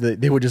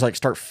 they would just like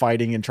start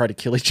fighting and try to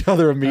kill each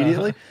other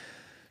immediately.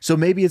 So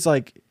maybe it's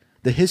like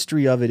the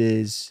history of it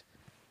is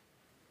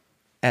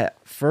at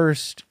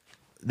first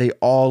they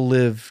all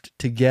lived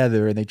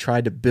together and they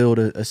tried to build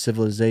a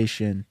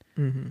civilization.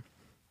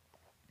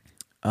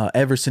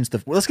 Ever since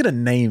let's get a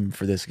name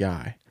for this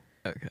guy.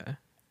 Okay.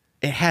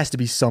 It has to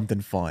be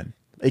something fun.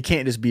 It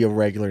can't just be a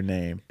regular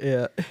name.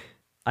 Yeah.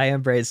 I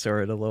am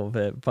brainstorming a little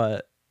bit,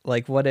 but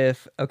like what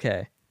if,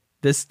 okay,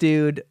 this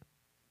dude,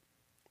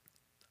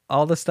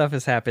 all the stuff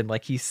has happened.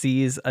 Like he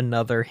sees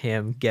another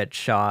him get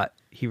shot.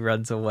 He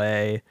runs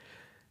away.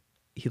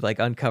 He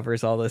like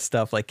uncovers all this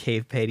stuff, like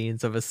cave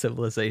paintings of a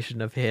civilization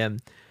of him.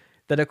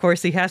 Then of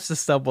course he has to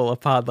stumble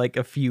upon like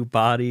a few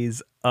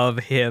bodies of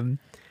him.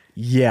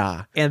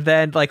 Yeah. And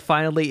then like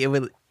finally it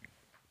would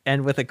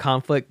end with a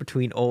conflict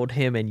between old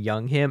him and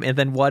young him. And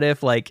then what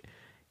if like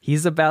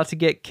he's about to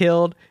get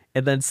killed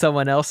and then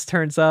someone else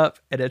turns up,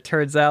 and it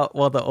turns out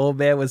while the old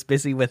man was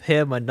busy with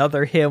him,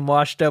 another him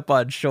washed up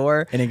on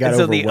shore, And it got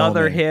so the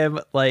other overwhelming. him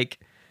like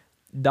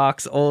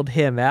knocks old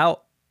him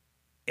out,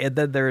 and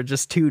then there are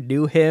just two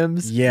new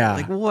hymns. Yeah.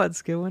 like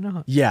what's going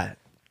on? Yeah.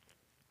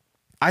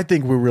 I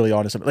think we're really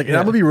onto something. Like, and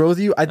I'm gonna be real with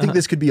you. I think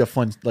this could be a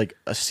fun, like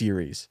a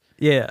series,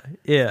 Yeah,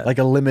 like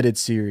a limited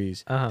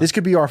series. This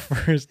could be our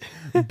first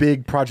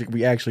big project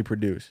we actually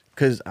produce.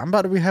 Because I'm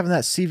about to be having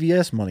that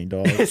CVS money,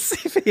 dog.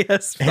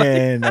 CBS.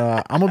 And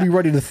I'm gonna be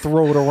ready to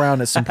throw it around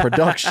at some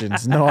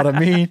productions. Know what I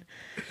mean?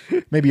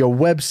 Maybe a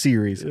web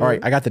series. All right,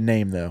 I got the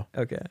name though.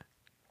 Okay.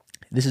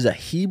 This is a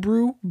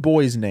Hebrew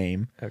boy's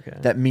name Okay.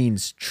 that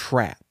means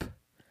trap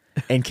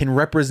and can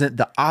represent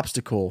the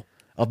obstacle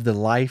of the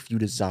life you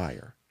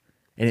desire.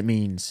 And it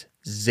means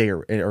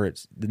Zared, or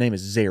the name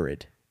is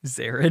Zared.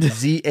 Zared.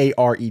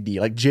 Zared,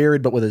 like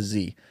Jared, but with a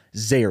Z.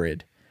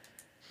 Zared.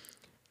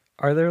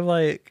 Are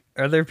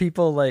there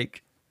people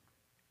like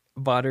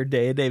modern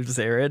day named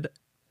Zared?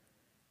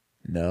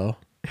 No,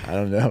 I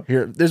don't know.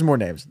 Here, there's more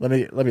names. Let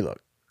me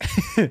look.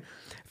 I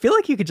feel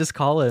like you could just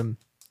call him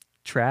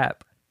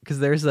Trap, because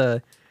there's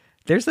a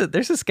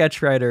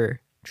sketch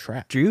writer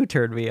Trap. Drew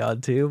turned me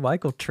on to,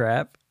 Michael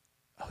Trapp.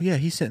 Oh yeah,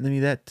 he sent me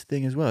that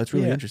thing as well. It's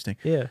really interesting.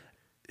 Yeah.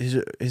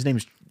 His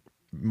name's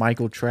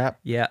Michael Trapp.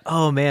 Yeah.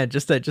 Oh man,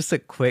 just a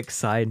quick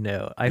side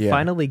note. I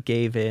finally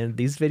gave in.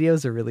 These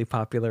videos are really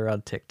popular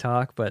on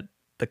TikTok, but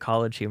the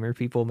College Humor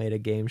people made a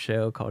game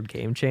show called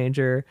Game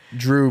Changer.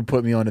 Drew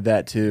put me onto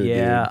that too.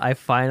 Yeah, dude. I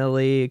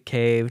finally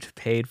caved,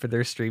 paid for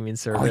their streaming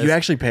service. Oh, you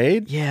actually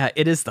paid? Yeah,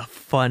 it is the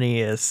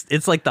funniest.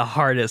 It's like the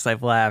hardest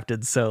I've laughed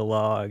in so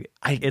long.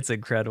 It's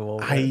incredible.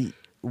 I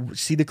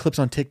see the clips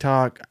on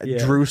TikTok. Yeah.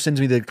 Drew sends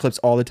me the clips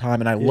all the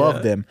time, and I love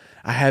Yeah. them.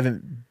 I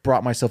haven't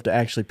brought myself to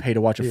actually pay to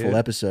watch a full Yeah.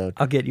 episode.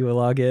 I'll get you a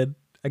login.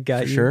 I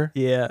got For you. sure?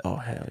 Yeah. Oh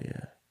hell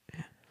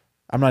yeah!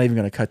 I'm not even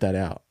gonna cut that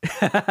out.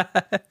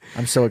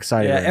 I'm so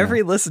excited. Yeah, right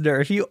every now. listener,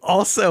 if you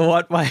also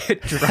want my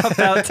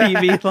Dropout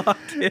TV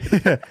locked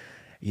in.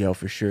 Yo,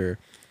 for sure.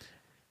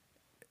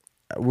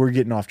 We're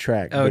getting off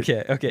track. but-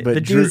 Okay. but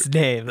The Drew- dude's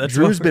name. That's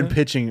Drew's what been we're-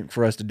 pitching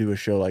for us to do a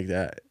show like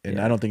that, and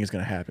Yeah. I don't think it's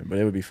gonna happen, but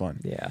it would be fun.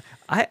 Yeah.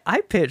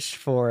 I pitched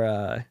for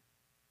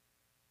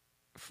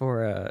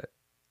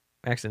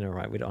actually never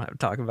mind, we don't have to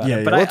talk about Yeah, it.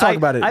 yeah, But we'll talk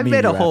about it, I me made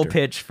and a you whole after.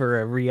 pitch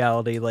for a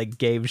reality like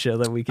game show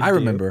that we can I do.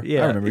 remember.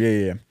 Yeah. I remember.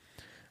 Yeah.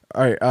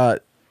 All right.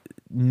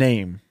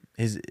 Name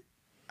is.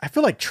 I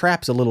feel like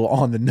Trap's a little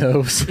on the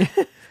nose.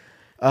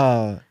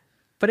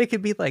 But it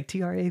could be like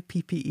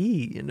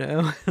TRAPPE, you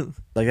know?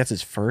 Like that's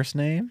his first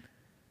name.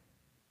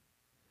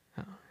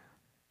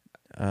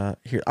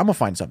 Here, I'm gonna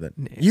find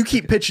something. You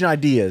keep pitching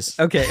ideas.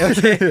 Okay.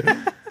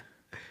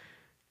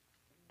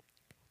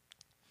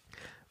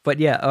 But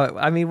yeah,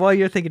 I mean, while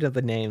you're thinking of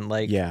the name,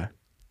 like, Yeah.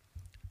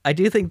 I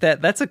do think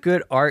that that's a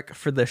good arc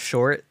for the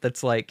short.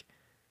 That's like,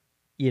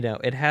 you know,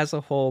 it has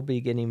a whole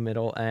beginning,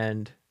 middle,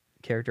 end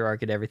character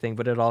arc and everything,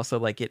 but it also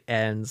like it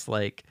ends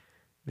like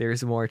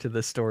there's more to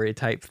the story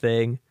type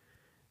thing,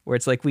 where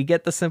it's like we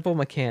get the simple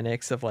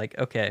mechanics of like,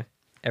 okay,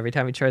 every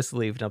time he tries to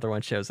leave, another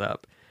one shows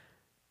up.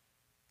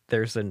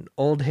 There's an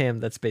old him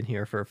that's been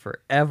here for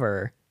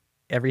forever.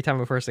 Every time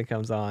a person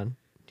comes on,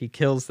 he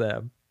kills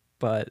them,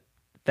 but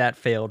that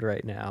failed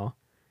right now.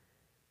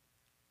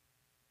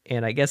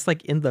 And I guess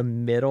like in the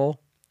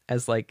middle,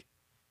 as like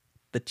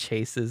the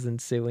chase is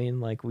ensuing,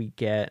 like we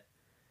get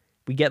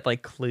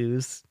like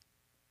clues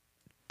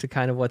to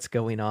kind of what's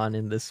going on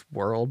in this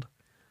world.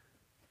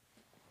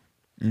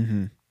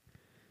 Mm-hmm.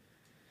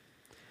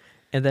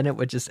 And then it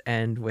would just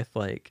end with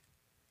like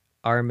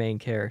our main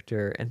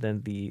character and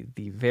then the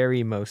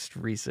very most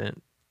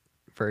recent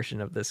version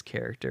of this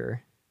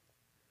character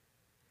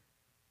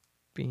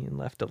being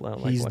left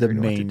alone, like He's the wondering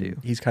what to main. do.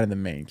 He's kind of the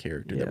main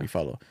character that Yeah. we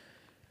follow.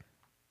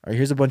 All right.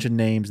 Here's a bunch of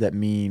names that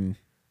mean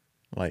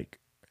like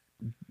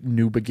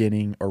new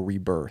beginning or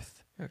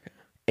rebirth. Okay.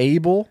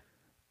 Abel,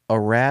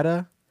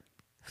 Errata,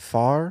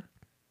 Far,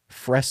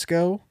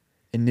 Fresco,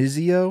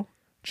 Inizio,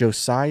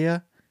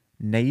 Josiah,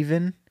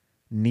 Naven,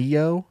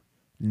 Neo,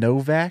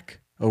 Novak,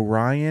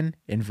 Orion,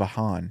 and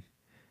Vahan.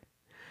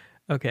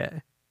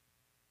 Okay.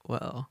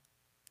 Well,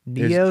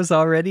 There's- Neo's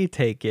already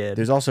taken.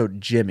 There's also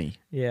Jimmy.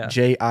 Yeah.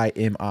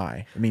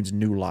 Jimi. It means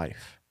new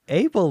life.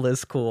 Abel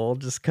is cool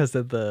just because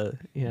of the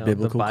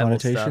Biblical the Bible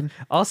connotation?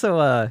 stuff.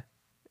 Also,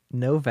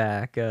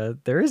 Novak.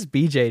 There is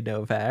BJ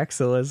Novak,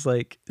 so it's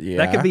like that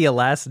Yeah. could be a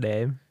last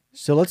name.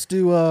 So let's do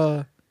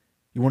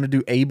you want to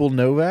do Abel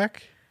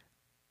Novak?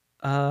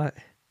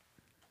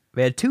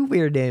 We had two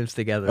weird names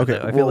together. Okay, though.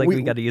 I feel well, like we-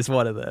 we got to use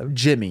one of them.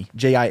 Jimmy,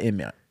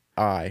 Jimi,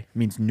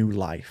 means new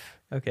life.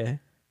 Okay.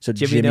 So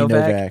Jimmy Jimmy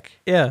Novak? Novak.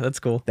 Yeah, that's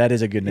cool. That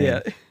is a good name.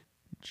 Yeah.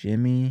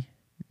 Jimmy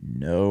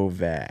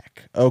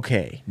Novak.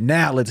 Okay,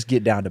 now let's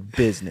get down to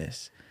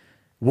business.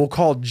 We'll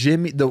call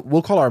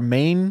our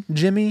main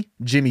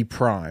Jimmy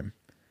Prime.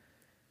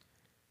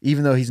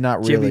 Even though he's not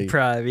really Jimmy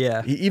Prime.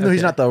 Yeah. even though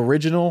he's Okay. not the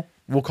original,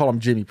 we'll call him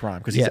Jimmy Prime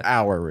because he's Yeah.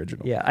 our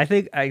original. Yeah, I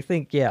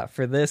think yeah,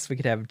 for this we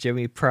could have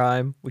Jimmy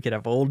Prime, we could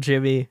have old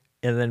Jimmy,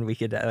 and then we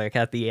could like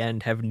at the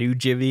end have new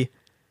Jimmy.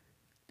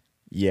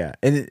 Yeah,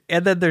 And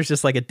then there's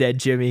just like a dead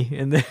Jimmy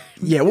in there.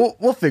 yeah,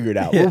 we'll figure it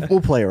out. Yeah.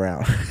 We'll play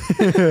around.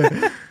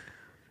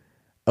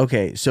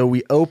 Okay, so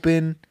we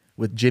open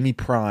with Jimmy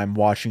Prime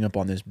washing up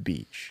on this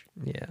beach.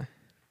 Yeah.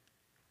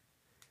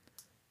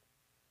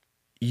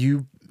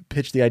 You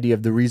pitch the idea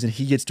of the reason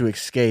he gets to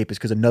escape is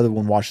because another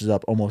one washes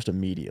up almost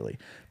immediately.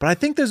 But I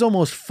think there's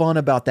almost fun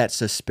about that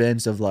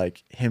suspense of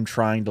like him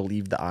trying to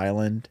leave the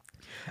island.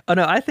 Oh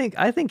no, I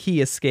think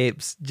he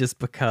escapes just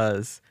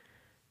because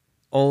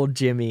old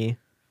Jimmy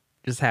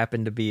just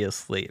happened to be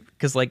asleep.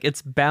 Because like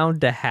it's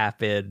bound to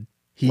happen.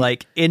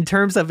 Like in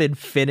terms of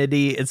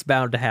infinity, it's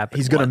bound to happen.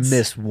 He's gonna once.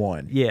 miss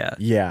one. Yeah.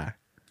 Yeah.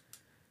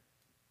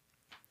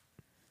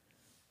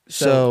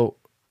 So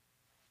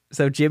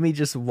Jimmy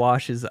just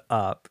washes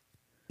up.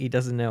 He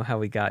doesn't know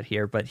how he got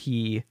here, but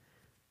he's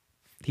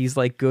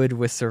like good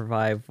with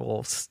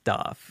survival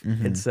stuff.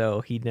 And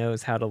so he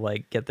knows how to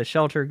like get the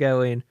shelter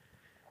going,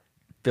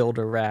 build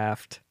a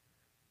raft,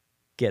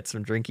 get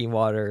some drinking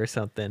water or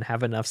something,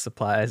 have enough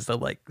supplies to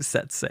like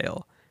set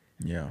sail.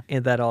 yeah.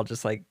 And that all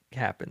just like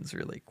happens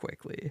really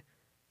quickly.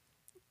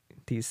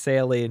 He's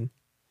sailing,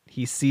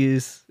 he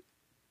sees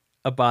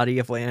a body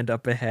of land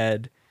up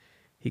ahead.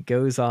 He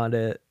goes on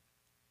it.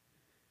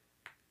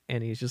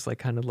 And he's just like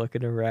kind of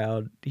looking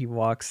around. He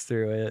walks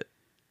through it.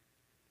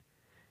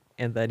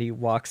 And then he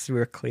walks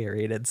through a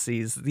clearing and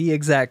sees the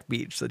exact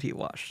beach that he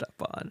washed up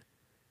on.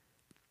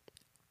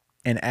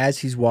 And as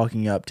he's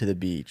walking up to the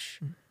beach,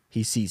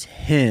 he sees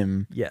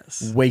him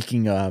Yes.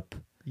 waking up.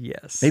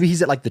 Yes. Maybe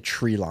he's at like the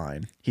tree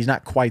line. He's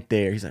not quite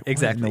there. He's like, what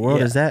Exactly. in the world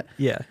yeah. is that?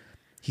 Yeah.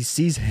 He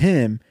sees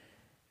him,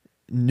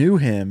 knew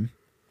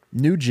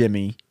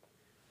Jimmy,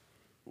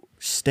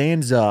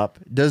 stands up,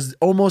 does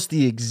almost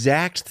the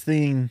exact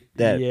thing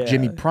that Yeah.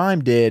 Jimmy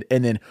Prime did,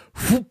 and then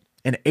whoop,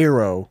 an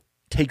arrow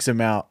takes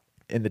him out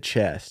in the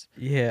chest.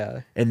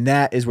 Yeah. And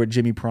that is where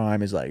Jimmy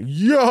Prime is like,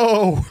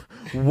 yo,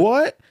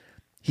 what?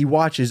 He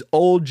watches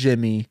old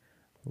Jimmy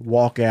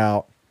walk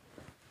out,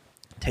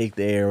 take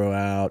the arrow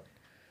out,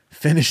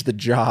 finish the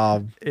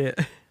job. Yeah.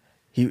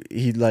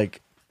 He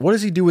like, what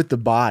does he do with the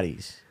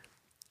bodies?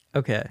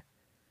 Okay.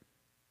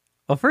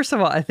 Well, first of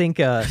all, I think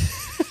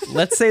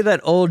let's say that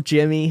old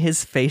Jimmy,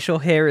 his facial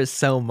hair is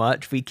so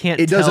much we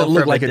can't. It tell doesn't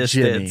look from like a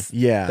distance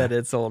Jimmy. Yeah. that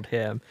it's old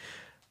him.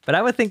 But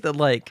I would think that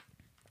like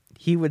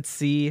he would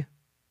see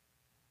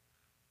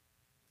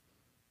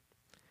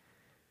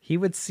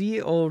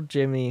old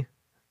Jimmy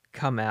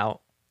come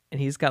out,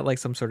 and he's got like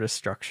some sort of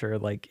structure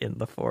like in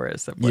the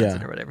forest that blends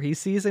in or whatever. He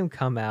sees him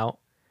come out,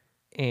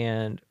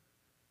 and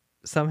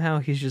somehow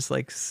he's just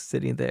like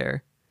sitting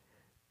there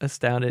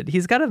astounded.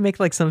 He's got to make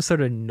like some sort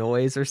of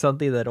noise or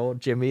something that old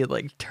Jimmy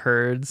like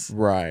turns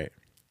Right.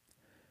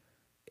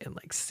 and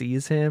like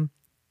sees him.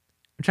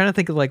 I'm trying to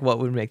think of like what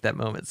would make that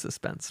moment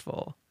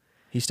suspenseful.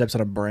 He steps on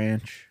a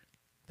branch.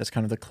 That's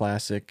kind of the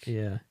classic.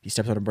 Yeah. He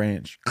steps on a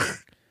branch.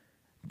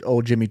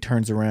 Old Jimmy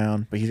turns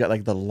around, but he's got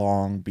like the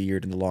long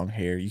beard and the long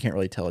hair. You can't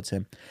really tell it's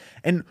him.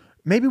 And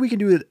maybe we can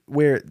do it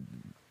where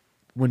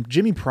when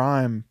Jimmy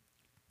Prime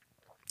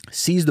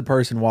sees the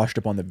person washed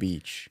up on the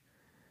beach,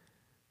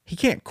 he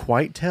can't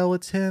quite tell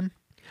it's him.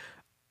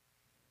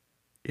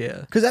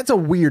 Yeah. Because that's a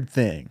weird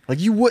thing. Like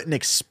you wouldn't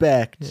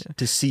expect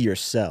to see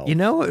yourself. You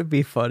know what would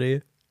be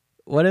funny?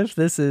 What if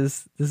this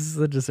is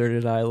a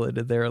deserted island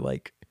and there are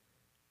like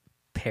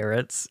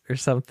parrots or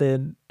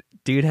something?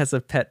 Dude has a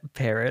pet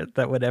parrot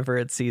that whenever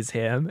it sees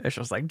him, it's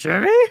just like,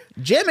 Jimmy?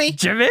 Jimmy!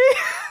 Jimmy?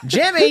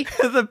 Jimmy!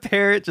 The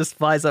parrot just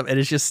flies up and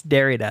is just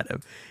staring at him.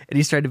 And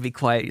he's trying to be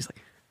quiet. He's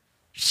like,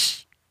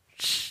 shh,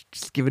 shh,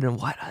 just giving him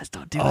wide eyes.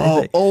 Don't do Oh,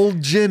 anything.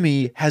 old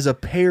Jimmy has a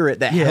parrot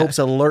that Yeah. helps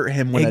alert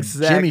him when a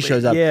Exactly, Jimmy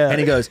shows up. yeah. And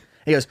he goes,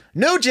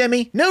 no,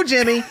 Jimmy, no,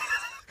 Jimmy.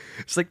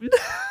 It's like,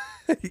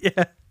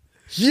 yeah.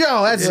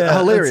 Yo, that's Yeah,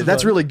 hilarious. that's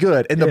That's fun. really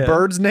good. And the Yeah.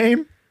 bird's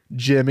name?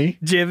 Jimmy.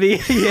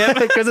 Jimmy. Yeah.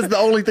 Because it's the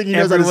only thing he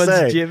knows how to Everyone's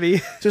say. Jimmy.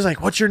 So he's like,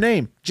 what's your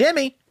name?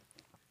 Jimmy.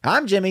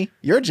 I'm Jimmy.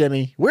 You're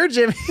Jimmy. We're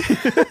Jimmy.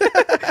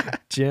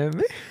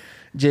 Jimmy.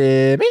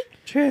 Jimmy.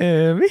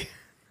 Jimmy.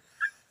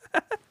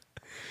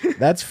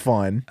 That's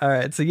fun. All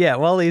right. So, yeah,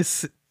 while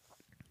he's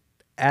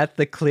at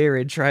the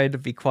clearing trying to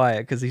be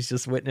quiet because he's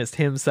just witnessed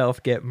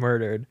himself get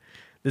murdered,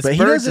 this But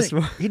bird just.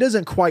 he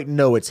doesn't quite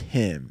know it's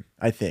him,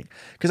 I think.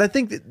 Because I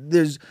think that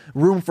there's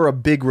room for a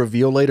big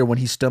reveal later when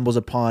he stumbles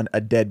upon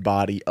a dead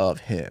body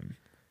of him.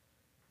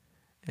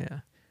 Yeah.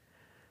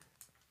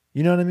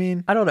 You know what I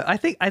mean? I don't know. I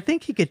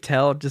think he could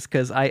tell just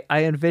because I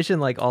envision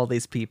like all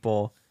these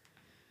people,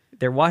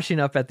 they're washing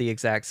up at the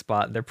exact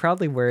spot. And they're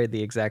probably wearing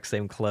the exact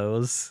same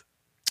clothes.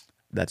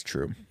 That's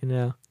true. You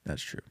know.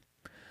 That's true.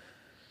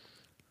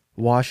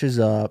 Washes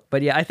up.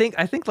 But yeah, I think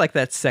like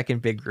that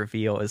second big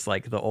reveal is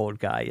like the old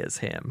guy is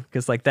him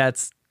because like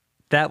that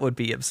would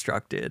be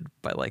obstructed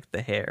by like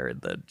the hair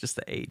and just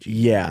the age.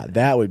 Yeah,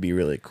 that would be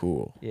really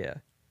cool. Yeah.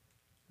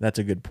 That's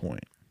a good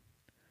point.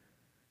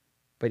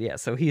 But yeah,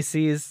 so he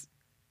sees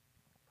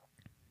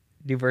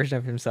new version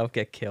of himself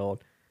get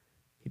killed.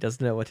 He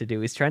doesn't know what to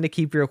do. He's trying to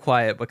keep real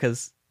quiet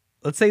because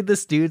let's say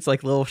this dude's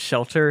like little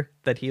shelter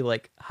that he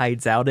like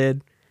hides out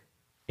in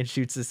and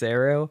shoots this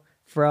arrow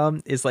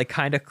from is like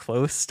kind of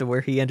close to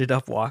where he ended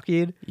up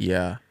walking.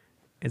 Yeah.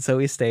 And so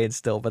he's staying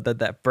still, but then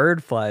that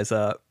bird flies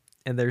up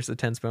and there's a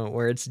tense moment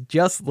where it's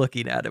just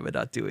looking at him and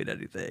not doing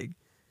anything.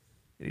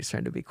 And he's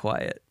trying to be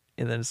quiet.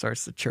 And then it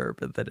starts to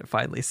chirp and then it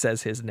finally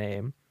says his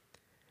name.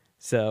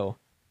 So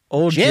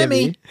old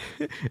Jimmy.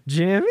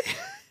 Jimmy.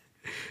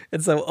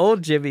 And so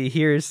old Jimmy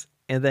hears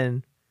and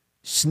then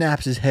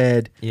snaps his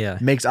head. Yeah.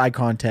 Makes eye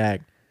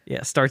contact.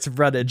 Yeah. Starts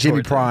running.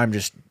 Jimmy Prime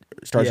just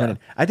starts running.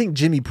 I think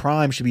Jimmy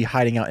Prime should be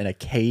hiding out in a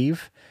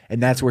cave.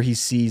 And that's where he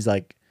sees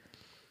like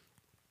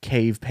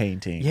cave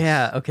paintings.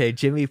 Yeah, okay.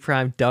 Jimmy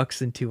Prime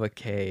ducks into a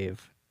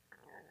cave.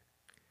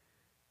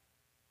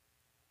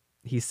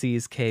 He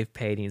sees cave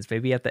paintings.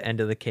 Maybe at the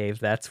end of the cave,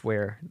 that's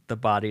where the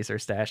bodies are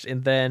stashed.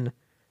 And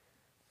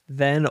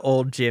then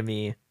old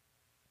Jimmy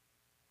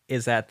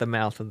is at the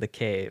mouth of the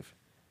cave.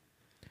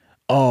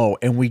 Oh,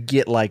 and we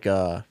get like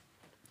a...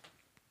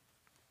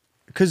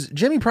 Because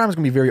Jimmy Prime's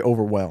going to be very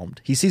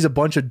overwhelmed. He sees a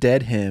bunch of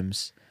dead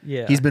hymns.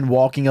 Yeah. He's been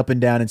walking up and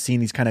down and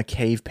seeing these kind of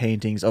cave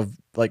paintings of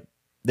like...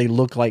 They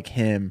look like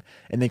him,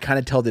 and they kind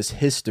of tell this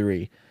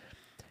history.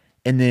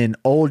 And then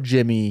old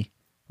Jimmy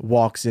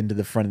walks into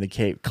the front of the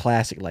cave.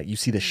 Classic, like you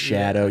see the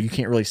shadow. You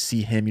can't really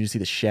see him. You just see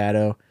the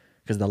shadow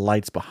because the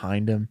light's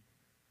behind him.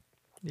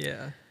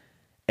 Yeah.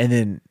 And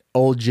then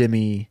old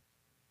Jimmy...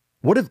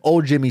 What if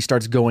old Jimmy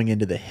starts going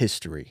into the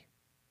history?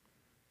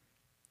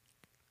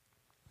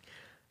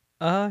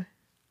 I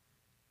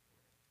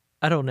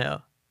don't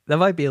know. That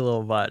might be a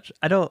little much.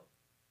 I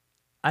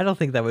don't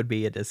think that would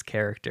be in his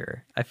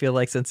character. I feel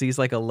like since he's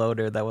like a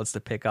loner that wants to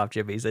pick off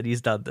Jimmy's, and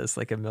he's done this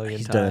like a million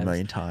times. He's done it a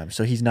million times.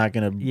 So he's not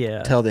going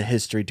to tell the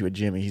history to a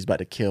Jimmy he's about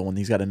to kill when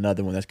he's got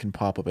another one that can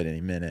pop up at any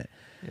minute.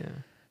 Yeah.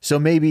 So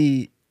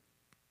maybe...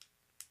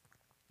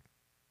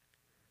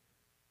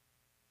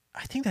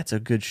 I think that's a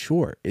good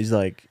short. Is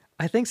like...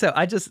 I think so.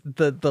 I just...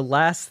 The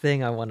last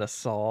thing I want to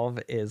solve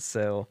is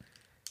so...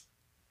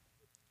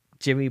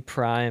 Jimmy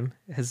Prime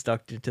has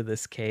ducked into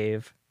this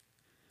cave.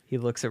 He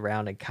looks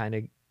around and kind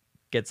of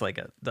gets like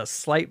the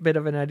slight bit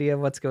of an idea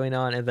of what's going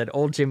on, and then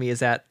old Jimmy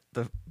is at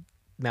the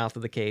mouth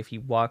of the cave. He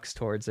walks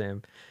towards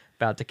him,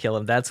 about to kill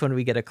him. That's when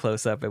we get a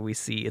close-up and we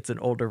see it's an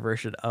older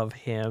version of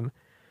him.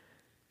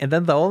 And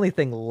then the only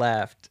thing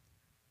left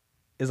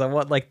is I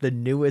want like the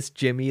newest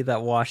Jimmy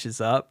that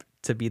washes up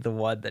to be the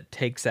one that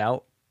takes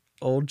out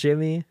old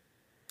Jimmy.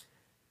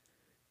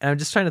 And I'm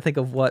just trying to think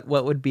of what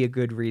would be a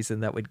good reason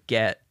that would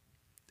get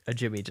a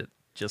Jimmy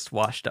just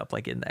washed up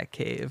like in that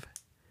cave.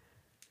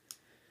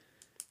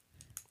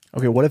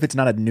 Okay, what if it's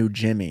not a new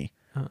Jimmy?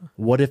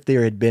 What if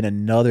there had been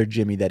another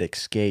Jimmy that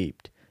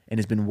escaped and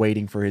has been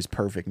waiting for his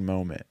perfect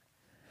moment?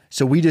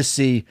 So we just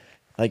see,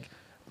 like,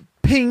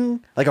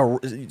 ping, like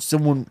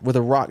someone with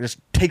a rock just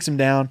takes him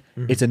down.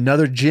 Mm-hmm. It's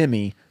another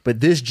Jimmy, but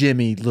this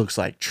Jimmy looks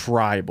like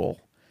tribal.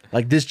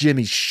 Like, this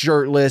Jimmy's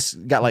shirtless,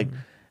 got, like,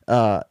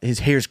 his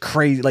hair's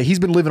crazy. Like, he's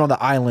been living on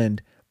the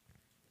island.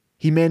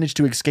 He managed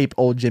to escape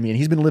old Jimmy, and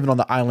he's been living on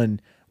the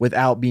island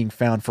without being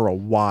found for a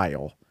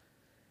while.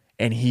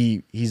 And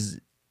he's...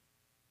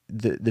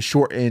 The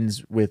short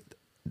ends with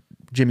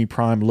Jimmy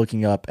Prime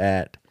looking up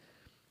at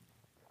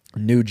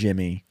new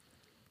Jimmy,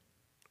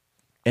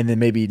 and then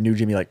maybe new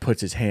Jimmy like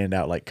puts his hand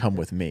out like, come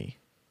with me.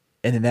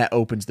 And then that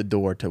opens the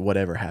door to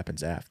whatever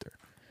happens after.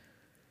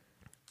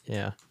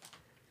 Yeah.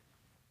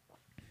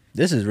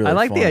 This is really I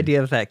like fun. the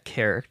idea of that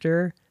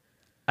character.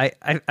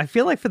 I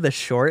feel like for the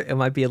short, it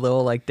might be a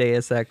little like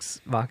Deus Ex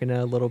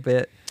Machina a little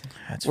bit.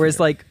 That's whereas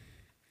fair. like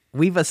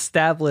we've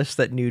established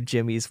that new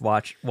Jimmys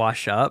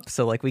wash up,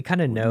 so like we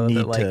kind of know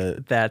that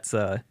like that's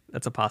a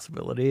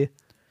possibility.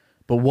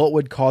 But what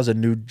would cause a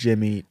new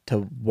Jimmy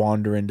to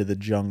wander into the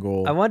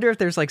jungle? I wonder if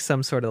there's like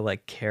some sort of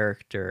like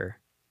character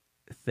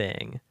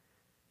thing.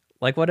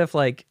 Like what if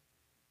like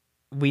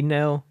we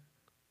know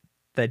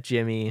that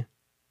Jimmy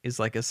is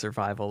like a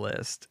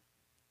survivalist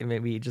and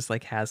maybe he just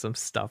like has some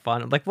stuff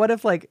on him. Like what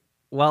if like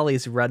while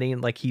he's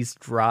running, like he's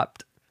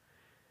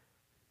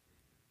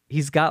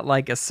got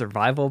like a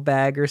survival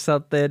bag or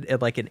something and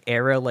like an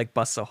arrow like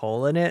busts a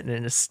hole in it and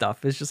then his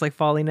stuff is just like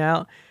falling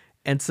out.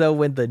 And so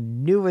when the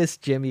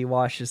newest Jimmy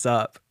washes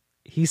up,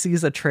 he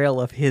sees a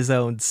trail of his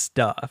own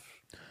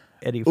stuff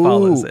and he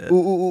follows it.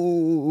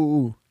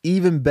 Ooh.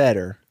 Even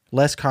better.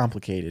 Less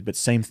complicated, but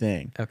same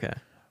thing. Okay.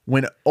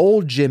 When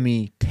old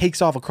Jimmy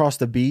takes off across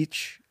the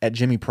beach at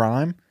Jimmy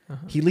Prime,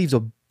 he leaves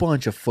a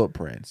bunch of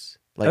footprints.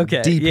 Like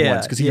deep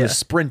ones because he was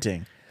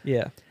sprinting.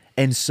 Yeah.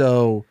 And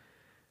so...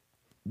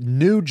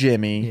 new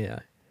Jimmy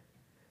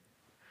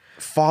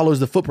follows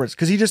the footprints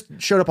because he just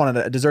showed up on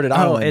a deserted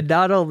island. Oh, and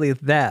not only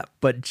that,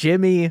 but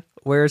Jimmy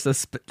wears a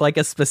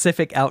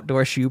specific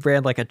outdoor shoe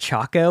brand, like a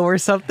Chaco or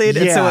something,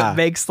 and so it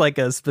makes like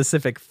a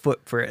specific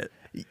footprint.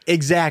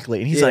 Exactly.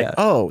 And he's like,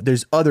 oh,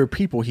 there's other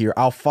people here.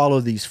 I'll follow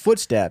these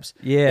footsteps.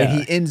 Yeah. And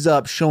he ends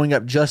up showing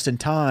up just in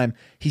time.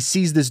 He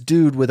sees this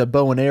dude with a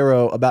bow and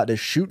arrow about to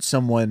shoot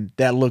someone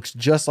that looks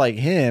just like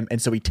him,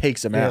 and so he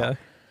takes him out.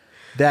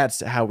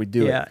 That's how we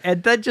do it. Yeah,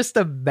 and then just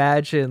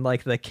imagine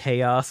like the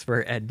chaos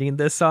we're ending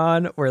this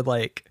on, where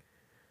like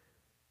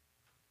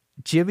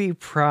Jimmy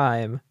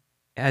Prime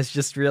has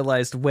just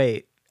realized,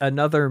 wait,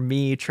 another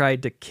me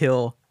tried to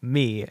kill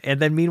me. And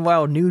then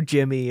meanwhile, new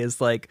Jimmy is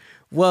like,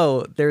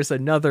 whoa, there's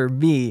another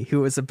me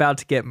who was about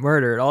to get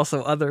murdered.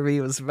 Also, other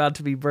me was about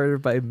to be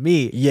murdered by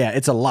me. Yeah,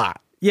 it's a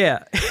lot.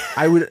 Yeah.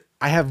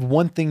 I have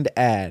one thing to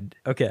add.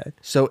 Okay.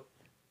 So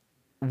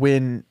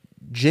when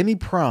Jimmy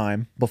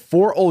Prime,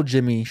 before old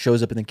Jimmy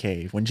shows up in the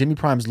cave, when Jimmy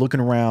Prime's looking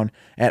around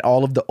at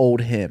all of the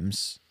old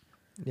hymns,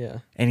 Yeah.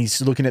 and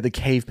he's looking at the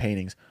cave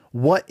paintings,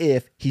 what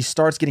if he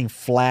starts getting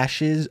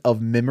flashes of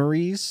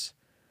memories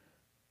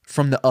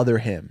from the other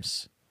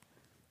hymns?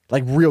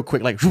 Like real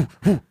quick, like, whoo,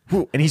 whoo,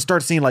 whoo, and he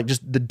starts seeing like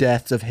just the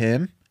deaths of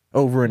him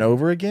over and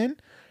over again.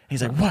 And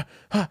he's like, what?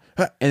 Huh,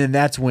 huh. And then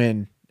that's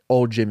when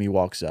old Jimmy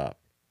walks up.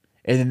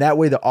 And then that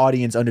way the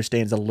audience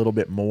understands a little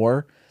bit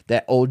more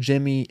that old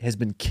Jimmy has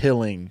been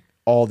killing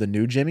all the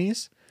new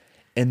Jimmys.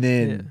 And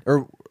then,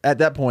 or at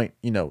that point,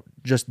 you know,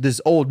 just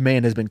this old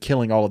man has been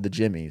killing all of the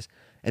Jimmys.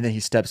 And then he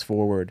steps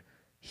forward.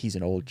 He's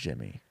an old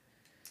Jimmy.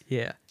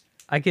 Yeah.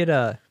 I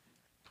could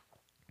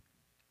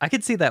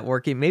see that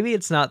working. Maybe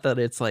it's not that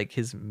it's like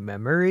his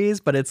memories,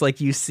 but it's like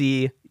you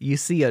see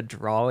a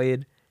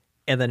drawing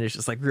and then it's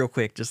just like real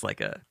quick, just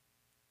like a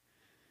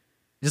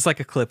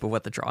clip of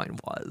what the drawing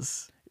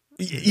was.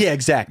 Yeah,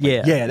 exactly.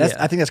 Yeah, Yeah, yeah.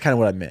 I think that's kind of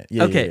what I meant.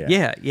 Yeah, Okay.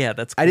 Yeah.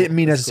 That's cool. I didn't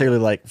mean That's necessarily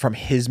like from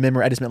his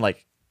memory. I just meant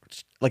like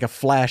a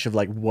flash of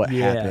like what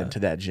Yeah. happened to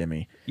that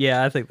Jimmy. cool.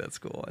 Yeah, I think that's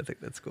cool.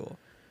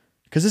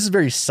 Because this is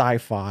very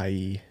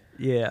sci-fi,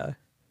 Yeah.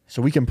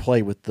 so we can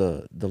play with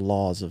the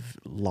laws of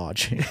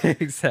logic.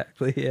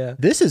 Exactly. Yeah.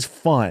 This is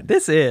fun.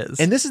 This is.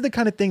 And this is the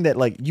kind of thing that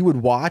like you would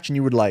watch and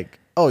you would like,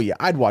 oh yeah,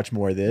 I'd watch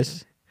more of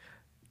this.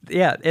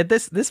 Yeah,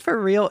 this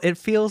for real, it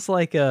feels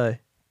like a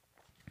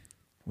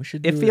We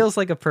should. it feels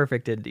like a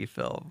perfect indie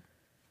film.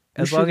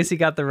 As long as you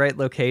got the right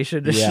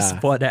location, it's Yeah.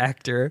 just one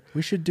actor.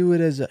 We should do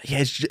it as a.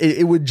 Yeah,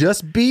 it would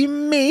just be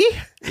me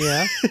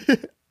Yeah.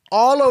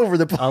 all over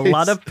the place. A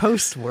lot of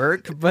post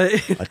work, but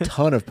a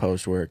ton of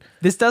post work.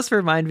 this does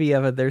remind me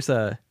of there's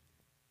the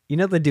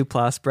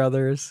Duplass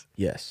brothers?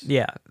 Yes.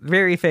 Yeah,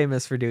 very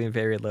famous for doing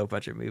very low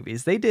budget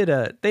movies. They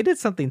did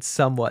something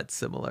somewhat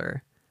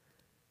similar.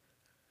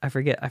 I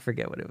forget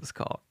what it was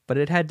called, but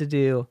it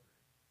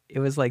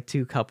was like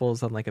two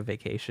couples on like a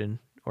vacation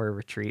or a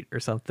retreat or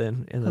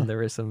something, and then there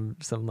were some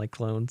like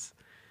clones.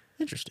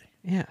 Interesting.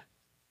 Yeah.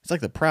 It's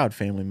like the Proud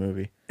Family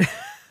movie.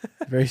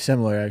 Very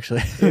similar,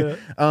 actually. Yeah.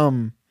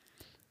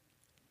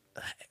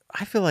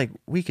 I feel like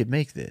we could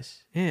make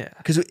this Yeah.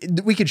 because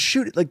we could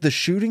shoot it. Like the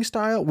shooting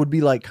style would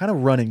be like kind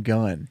of run and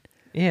gun.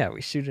 Yeah,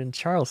 we shoot in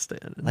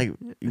Charleston. Like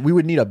we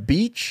would need a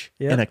beach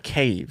Yeah. and a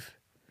cave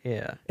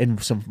yeah.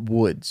 and some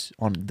woods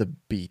on the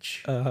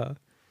beach. Uh-huh.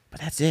 But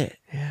that's it.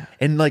 Yeah.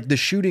 And like the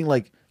shooting,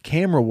 like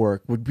camera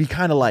work would be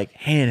kind of like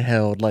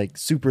handheld, like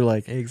super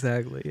like.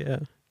 Exactly, yeah.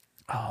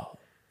 Oh,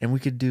 and we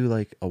could do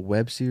like a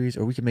web series,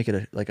 or we could make it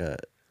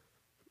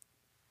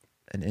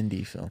an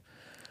indie film.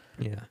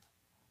 Yeah.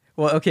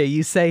 Well, okay,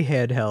 you say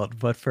handheld,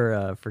 but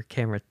for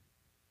camera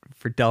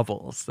for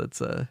doubles,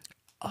 that's Oh, that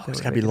it's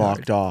would gotta be make it hard.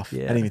 locked off.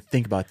 Yeah. I didn't even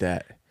think about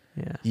that.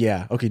 Yeah.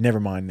 Yeah. Okay. Never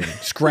mind. Then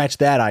scratch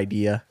that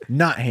idea.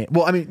 Not hand.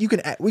 Well, I mean,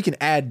 we can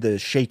add the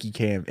shaky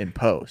cam in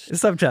post.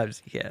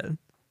 Sometimes you can.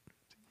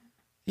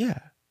 Yeah.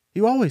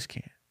 You always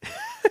can.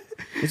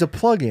 It's a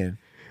plug-in.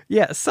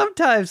 Yeah,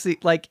 sometimes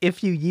like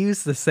if you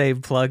use the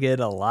same plugin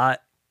a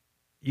lot,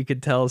 you can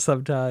tell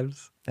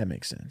sometimes. That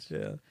makes sense.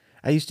 Yeah.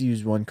 I used to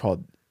use one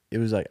called. It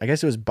was like, I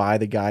guess it was by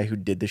the guy who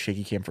did the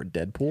shaky cam for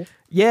Deadpool.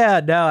 Yeah,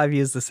 no, I've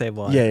used the same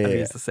one. Yeah, yeah, I've yeah.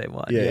 used the same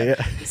one. Yeah,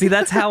 yeah. See,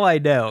 that's how I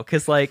know,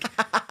 because like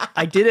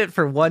I did it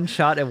for one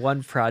shot and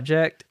one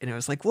project, and it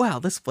was like, wow,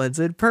 this blends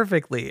in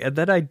perfectly. And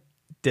then I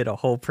did a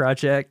whole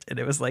project, and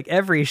it was like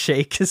every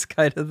shake is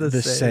kind of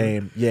the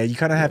same. Yeah, you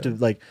kind of have to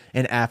like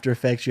in After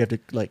Effects. You have to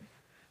like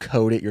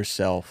code it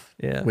yourself.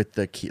 Yeah. With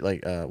the key,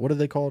 like what are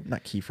they called?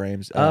 Not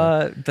keyframes.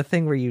 The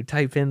thing where you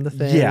type in the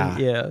thing. Yeah.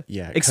 Yeah.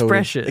 Yeah. coding.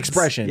 Expressions.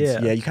 Expressions. Yeah.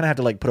 Yeah. You kind of have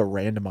to like put a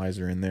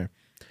randomizer in there,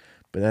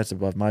 but that's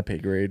above my pay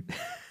grade.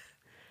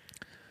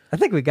 I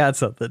think we got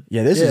something.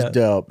 Yeah, this is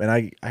dope, and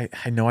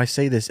I know I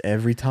say this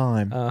every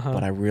time, Uh-huh.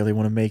 but I really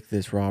want to make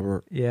this,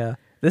 Robert. Yeah.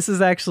 This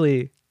is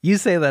actually, you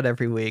say that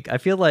every week. I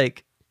feel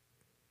like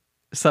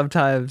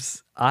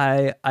sometimes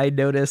I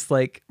notice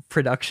like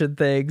production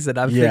things and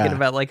I'm Yeah. thinking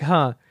about like,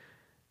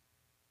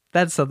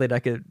 that's something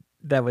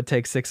that would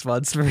take 6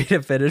 months for me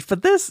to finish.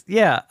 But this,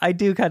 yeah, I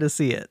do kind of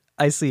see it.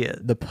 I see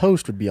it. The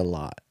post would be a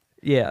lot,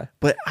 Yeah.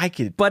 but I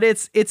could. But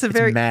it's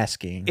very,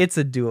 masking. it's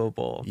a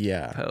doable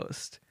Yeah.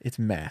 post. It's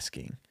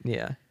masking.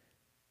 Yeah.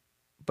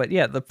 But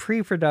yeah, the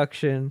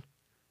pre-production,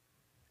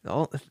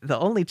 the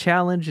only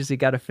challenge is you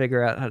got to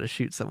figure out how to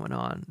shoot someone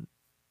on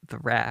the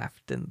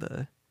raft in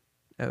the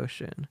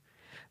ocean.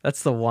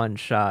 That's the one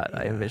shot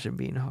I envision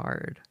being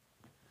hard.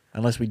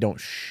 Unless we don't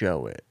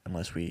show it,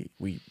 unless we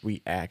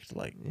act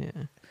like.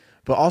 Yeah.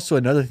 But also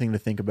another thing to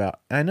think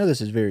about, and I know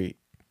this is very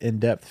in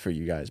depth for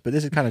you guys, but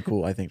this is kind of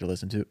cool, I think, to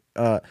listen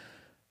to.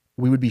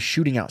 We would be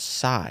shooting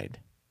outside,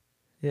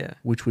 Yeah.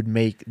 which would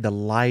make the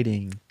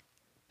lighting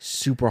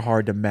super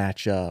hard to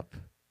match up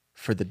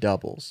for the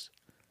doubles.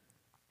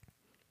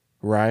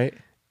 right?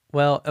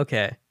 Well,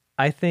 okay.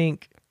 I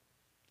think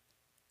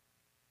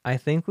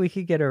we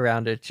could get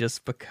around it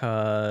just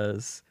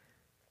because.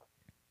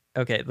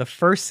 Okay, the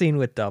first scene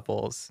with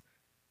Doubles,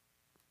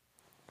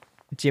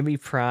 Jimmy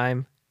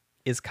Prime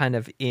is kind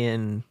of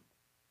in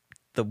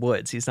the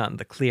woods. He's not in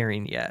the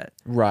clearing yet.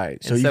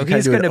 Right. So,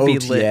 he's going to be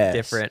lit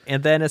different.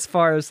 And then as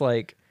far as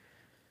like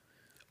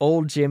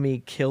old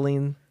Jimmy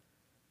killing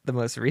the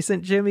most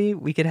recent Jimmy,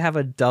 we could have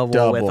a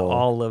double with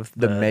all of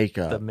the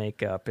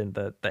makeup and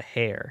the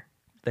hair.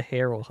 The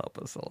hair will help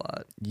us a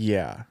lot.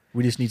 Yeah.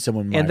 We just need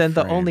someone. And then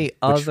the only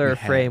other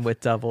frame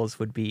with Doubles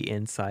would be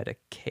inside a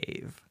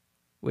cave,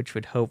 which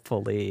would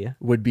hopefully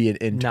be an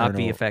internal, not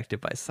be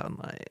affected by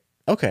sunlight.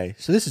 Okay,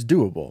 so this is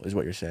doable, is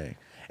what you're saying.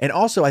 And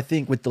also, I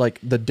think with like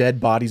the dead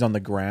bodies on the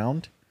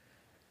ground,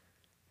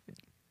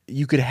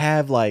 you could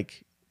have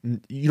like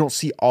you don't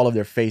see all of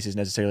their faces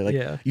necessarily.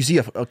 Like you see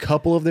a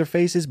couple of their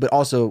faces, but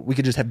also we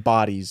could just have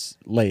bodies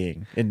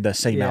laying in the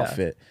same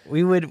outfit.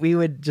 We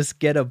would just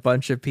get a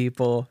bunch of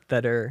people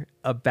that are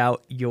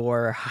about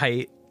your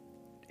height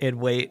and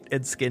weight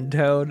and skin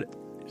tone.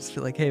 Just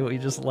be like, hey, will you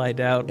just lie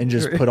down and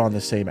just put on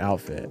the same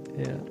outfit?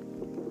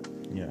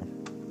 Yeah.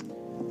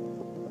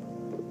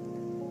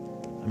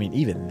 I mean,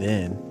 even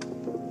then,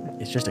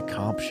 it's just a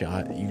comp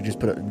shot. You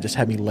just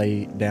have me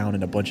lay down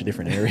in a bunch of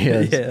different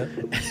areas. Yeah.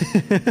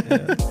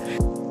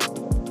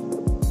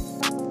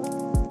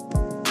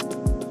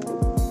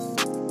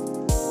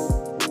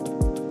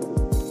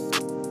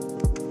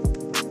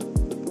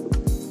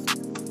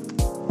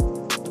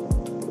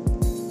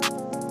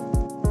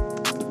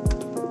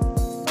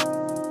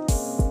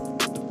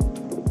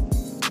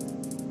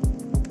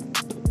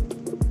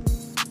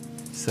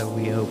 So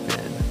we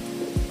open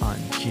on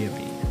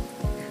Jimmy,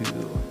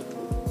 who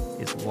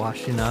is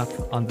washing up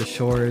on the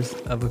shores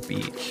of a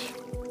beach.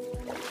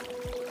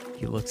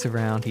 He looks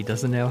around. He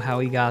doesn't know how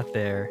he got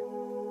there.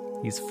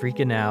 He's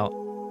freaking out.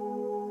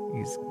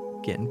 He's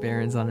getting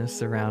bearings on his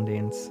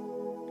surroundings.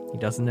 He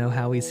doesn't know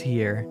how he's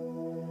here,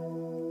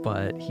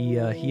 but he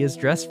is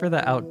dressed for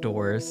the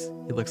outdoors.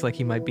 He looks like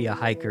he might be a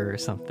hiker or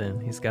something.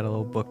 He's got a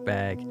little book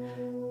bag.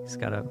 He's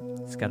got a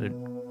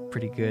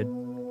pretty good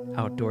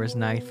outdoors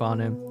knife on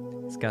him.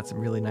 He's got some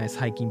really nice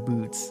hiking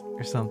boots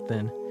or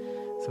something.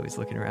 So he's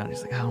looking around.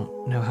 He's like, I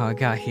don't know how I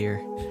got here,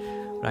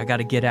 but I got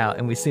to get out.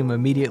 And we see him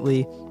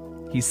immediately.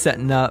 He's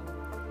setting up.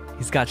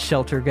 He's got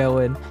shelter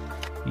going.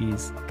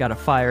 He's got a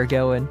fire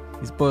going.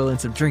 He's boiling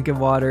some drinking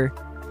water.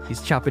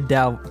 He's chopping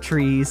down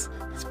trees.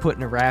 He's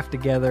putting a raft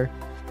together.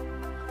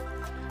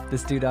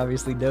 This dude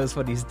obviously knows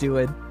what he's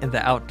doing in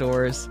the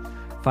outdoors.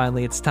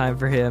 Finally, it's time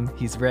for him.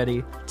 He's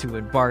ready to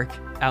embark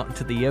out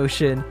into the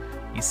ocean.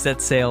 He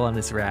sets sail on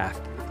his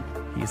raft.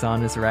 He's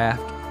on his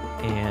raft,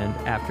 and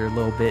after a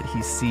little bit,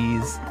 he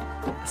sees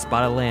a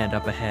spot of land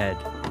up ahead.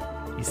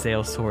 He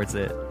sails towards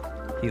it.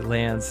 He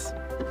lands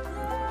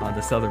on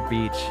this other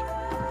beach.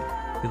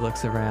 He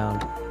looks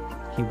around.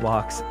 He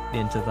walks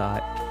into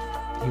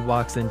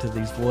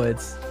these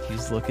woods.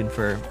 He's looking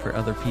for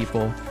other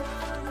people.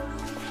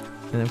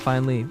 And then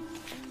finally,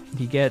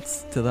 he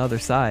gets to the other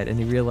side, and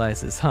he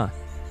realizes,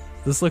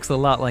 this looks a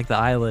lot like the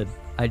island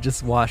I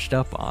just washed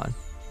up on.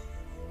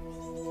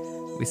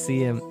 We see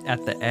him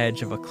at the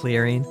edge of a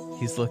clearing.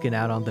 He's looking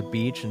out on the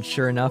beach, and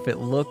sure enough, it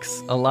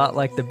looks a lot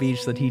like the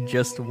beach that he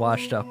just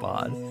washed up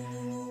on.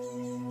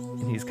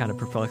 And he's kind of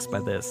perplexed by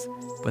this.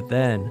 But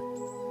then,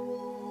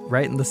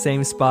 right in the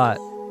same spot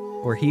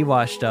where he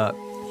washed up,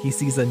 he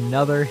sees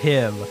another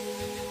him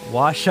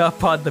wash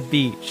up on the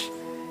beach.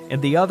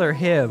 And the other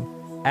him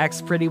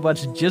acts pretty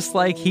much just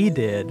like he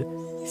did.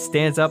 He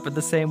stands up in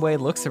the same way,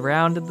 looks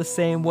around in the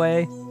same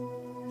way.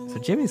 So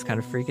Jimmy's kind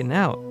of freaking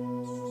out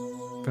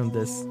from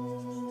this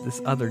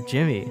other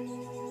Jimmy.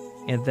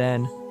 And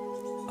then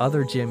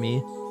other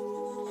Jimmy,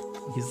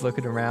 he's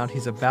looking around.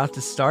 He's about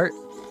to start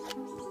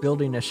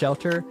building a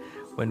shelter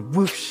when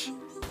whoosh,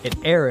 an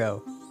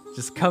arrow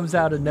just comes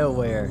out of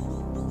nowhere,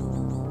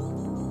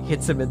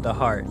 hits him in the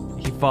heart.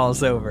 He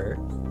falls over.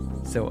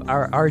 So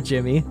our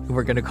Jimmy, who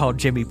we're going to call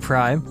Jimmy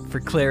Prime for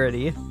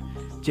clarity,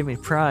 Jimmy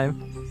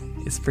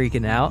Prime is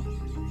freaking out,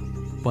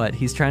 but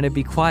he's trying to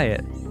be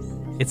quiet.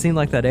 It seemed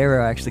like that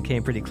arrow actually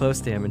came pretty close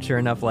to him, and sure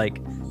enough,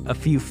 like a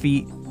few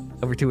feet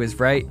over to his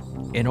right,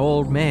 an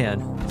old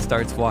man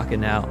starts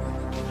walking out.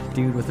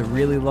 Dude with a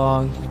really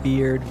long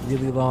beard,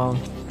 really long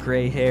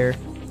gray hair,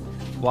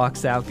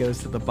 walks out, goes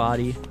to the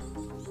body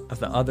of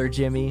the other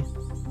Jimmy,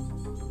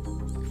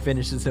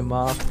 finishes him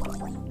off.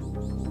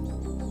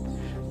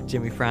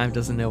 Jimmy Prime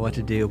doesn't know what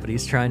to do, but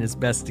he's trying his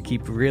best to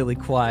keep really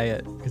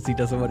quiet because he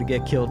doesn't want to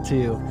get killed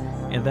too.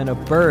 And then a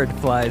bird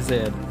flies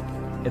in,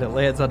 and it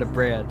lands on a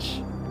branch,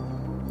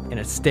 and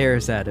it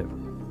stares at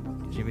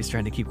him. Jimmy's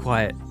trying to keep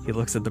quiet. He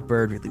looks at the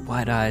bird, really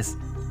wide eyes.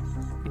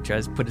 He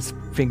tries to put his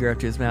finger up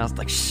to his mouth,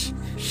 like, shh,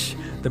 shh.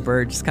 The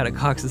bird just kind of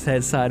cocks his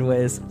head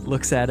sideways,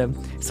 looks at him.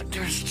 He's like,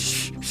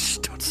 shh, shh,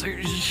 don't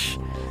say shh.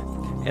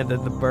 And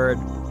then the bird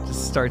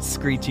just starts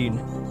screeching,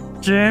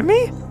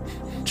 Jimmy?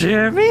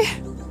 Jimmy?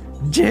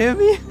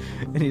 Jimmy?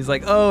 And he's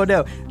like, oh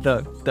no.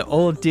 The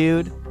old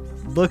dude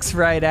looks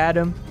right at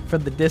him,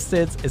 from the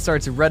distance and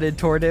starts running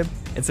toward him.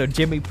 And so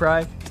Jimmy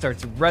Prime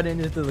starts running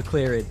into the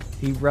clearing.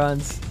 He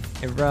runs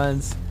and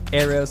runs.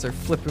 Arrows are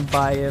flipping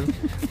by him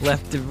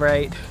left and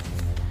right.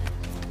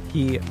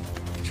 He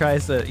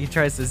tries to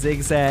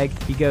zigzag.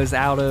 He goes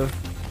out of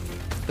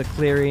the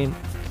clearing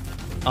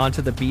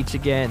onto the beach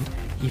again.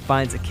 He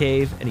finds a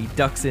cave and he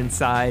ducks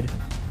inside.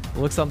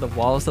 Looks on the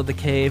walls of the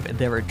cave and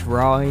there are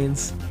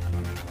drawings.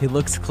 He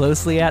looks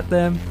closely at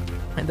them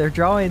and they're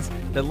drawings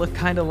that look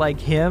kind of like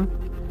him.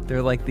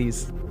 They're like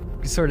these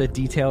sort of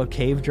detailed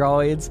cave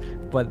drawings,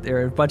 but there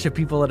are a bunch of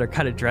people that are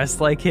kind of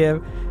dressed like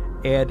him,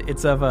 and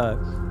it's of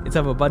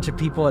a bunch of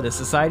people in a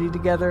society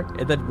together,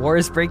 and then war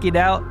is breaking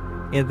out,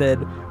 and then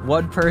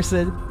one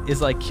person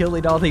is like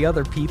killing all the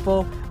other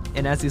people,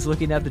 and as he's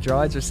looking at the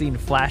drawings, we're seeing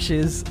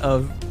flashes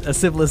of a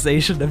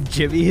civilization of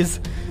Jimmys,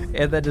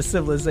 and then a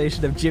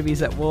civilization of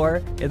Jimmys at war,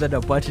 and then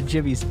a bunch of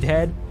Jimmys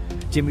dead.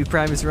 Jimmy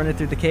Prime is running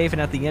through the cave,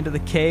 and at the end of the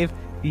cave,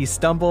 he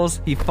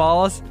stumbles, he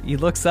falls, he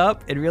looks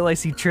up and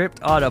realizes he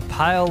tripped on a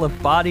pile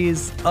of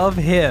bodies of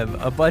him.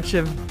 A bunch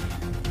of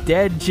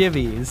dead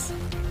Jimmys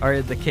are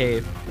in the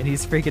cave, and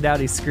he's freaking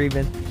out, he's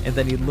screaming, and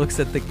then he looks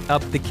at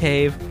up the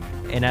cave,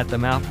 and at the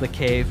mouth of the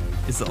cave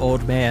is the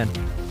old man.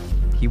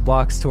 He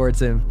walks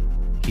towards him,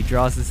 he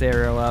draws his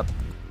arrow up,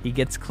 he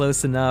gets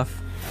close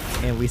enough,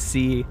 and we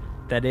see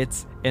that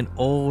it's an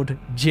old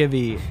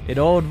Jimmy, an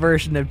old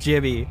version of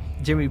Jimmy.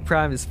 Jimmy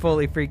Prime is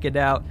fully freaking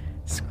out,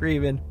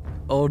 screaming.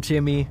 Old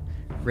Jimmy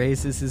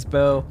raises his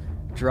bow,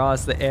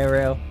 draws the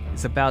arrow,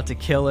 is about to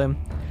kill him,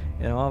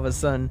 and all of a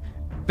sudden,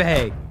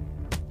 bang!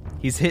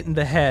 He's hit in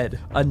the head.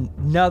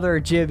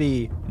 Another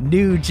Jimmy,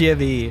 new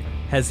Jimmy,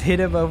 has hit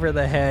him over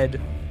the head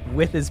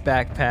with his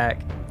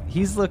backpack.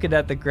 He's looking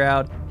at the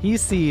ground. He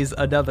sees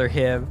another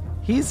him.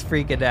 He's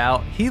freaking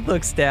out. He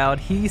looks down.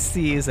 He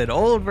sees an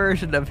old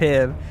version of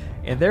him,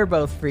 and they're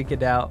both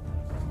freaking out.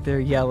 They're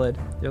yelling.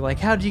 They're like,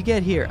 "How'd you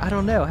get here?" "I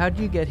don't know." "How'd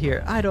you get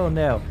here?" "I don't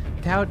know."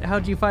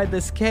 How'd you find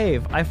this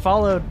cave?" "I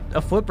followed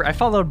a footprint. I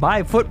followed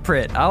my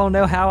footprint. I don't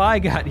know how I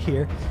got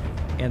here."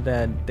 And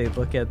then they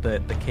look at the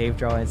cave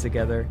drawings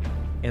together,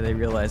 and they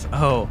realize,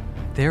 oh,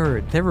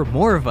 there were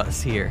more of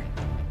us here.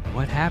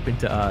 What happened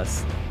to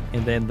us?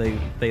 And then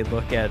they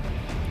look at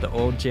the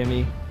old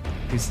Jimmy,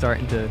 who's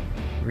starting to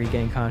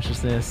regain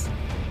consciousness.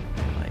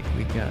 Like,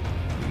 we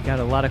got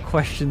a lot of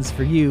questions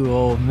for you,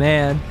 old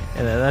man.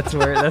 And then that's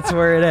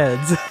where it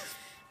ends.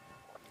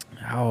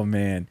 Oh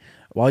man.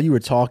 While you were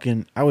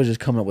talking, I was just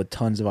coming up with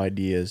tons of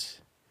ideas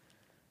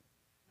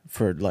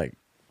for like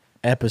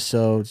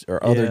episodes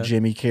or other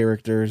Jimmy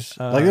characters.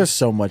 Like there's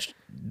so much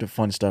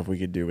fun stuff we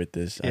could do with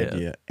this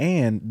idea.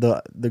 And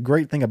the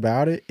great thing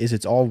about it is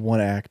it's all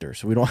one actor,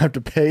 so we don't have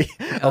to pay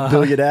a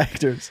billion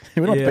actors.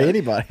 We don't have to pay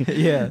anybody.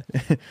 Yeah.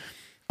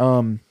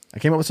 I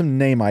came up with some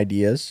name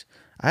ideas.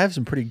 I have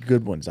some pretty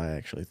good ones, I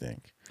actually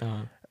think.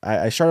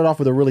 I started off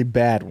with a really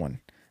bad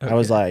one. Okay. I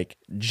was like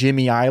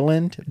Jimmy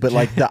Island, but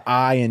like the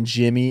I in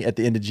Jimmy at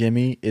the end of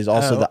Jimmy is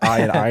also the I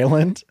in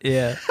Island.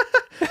 Yeah.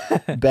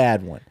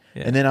 Bad one.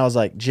 Yeah. And then I was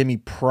like Jimmy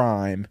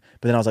Prime,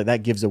 but then I was like,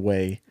 that gives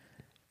away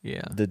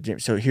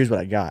so here's what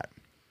I got.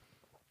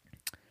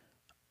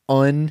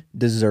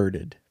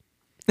 Undeserted.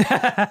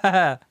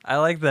 I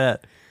like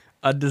that.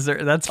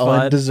 Undeserted. That's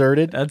fun.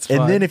 Undeserted. That's fun.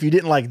 And then if you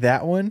didn't like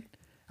that one,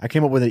 I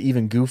came up with an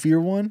even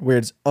goofier one where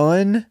it's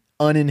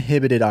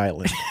uninhibited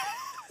island.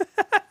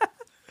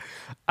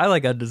 I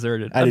like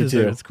Undeserted. I did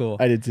too. It's cool.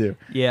 I did too.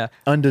 Yeah.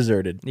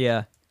 Undeserted.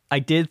 Yeah. I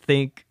did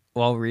think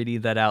while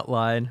reading that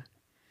outline,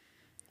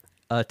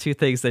 two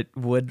things that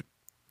would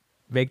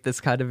make this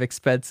kind of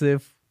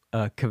expensive: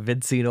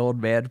 convincing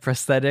old man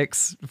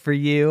prosthetics for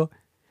you,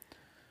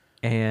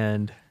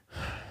 and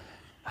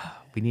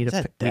we need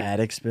that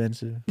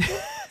expensive.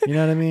 You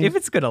know what I mean? If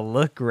it's gonna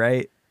look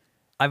right.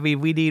 I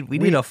mean, we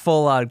need a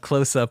full-on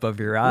close-up of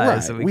your eyes,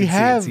 right. So we can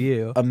have see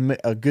it's you.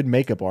 A good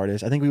makeup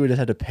artist. I think we would just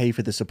have to pay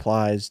for the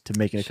supplies to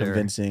make it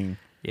convincing.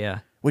 Yeah.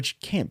 Which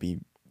can't be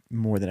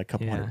more than a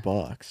couple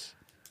 $100.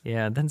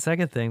 Yeah. And then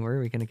second thing, where are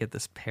we going to get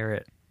this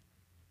parrot?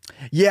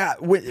 Yeah.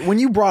 When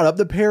you brought up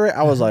the parrot,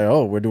 I was like,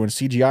 oh, we're doing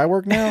CGI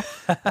work now?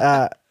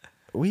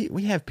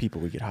 We have people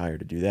we could hire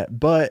to do that,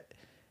 but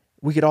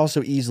we could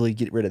also easily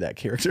get rid of that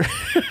character.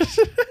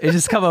 And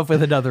just come up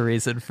with another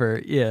reason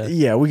for,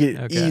 Yeah, we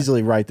could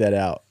easily write that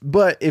out.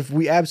 But if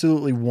we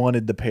absolutely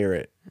wanted the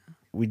parrot,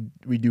 we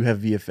do have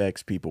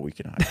VFX people we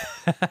can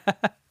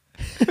hire.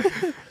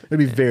 It'd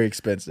be very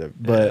expensive,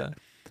 but...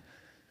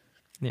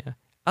 Yeah.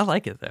 I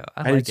like it, though.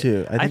 I do,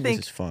 too. I think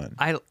this is fun.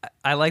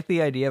 I like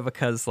the idea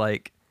because,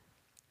 like,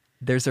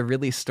 there's a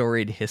really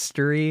storied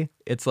history.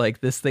 It's like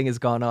this thing has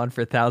gone on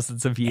for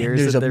thousands of years.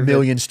 And there's a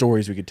million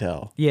stories we could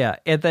tell. Yeah.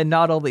 And then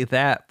not only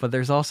that, but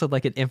there's also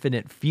like an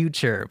infinite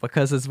future,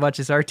 because as much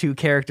as our two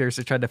characters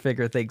are trying to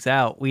figure things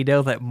out, we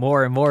know that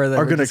more and more of them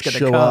are going to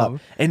show up.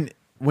 And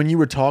when you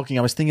were talking,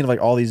 I was thinking of like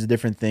all these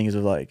different things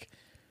of like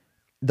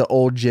the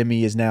old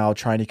Jimmy is now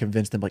trying to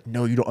convince them like,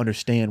 no, you don't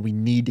understand. We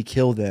need to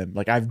kill them.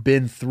 Like I've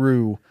been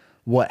through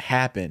what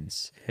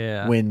happens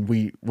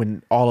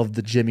when all of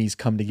the Jimmys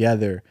come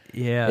together.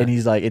 Yeah. And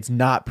he's like, it's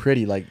not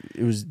pretty. Like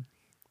it was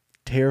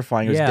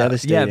terrifying. It was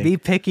devastating. Yeah, me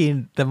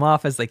picking them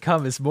off as they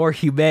come is more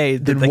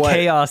humane than the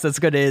chaos that's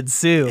going to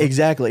ensue.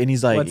 Exactly. And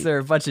he's like, once there are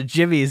a bunch of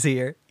Jimmys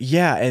here.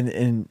 Yeah,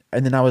 and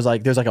then I was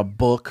like, there's like a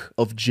book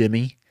of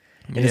Jimmy.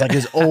 And it's like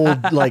this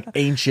old, like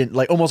ancient,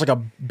 like almost like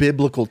a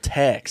biblical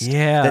text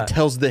that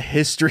tells the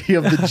history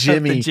of the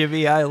Jimmy. The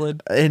Jimmy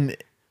Island. And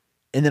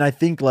then I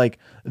think like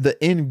the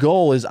end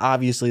goal is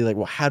obviously like,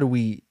 well, how do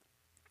we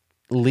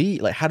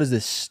lead? Like, how does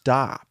this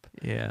stop?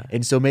 Yeah.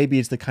 And so maybe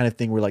it's the kind of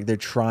thing where like they're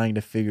trying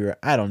to figure,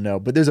 I don't know,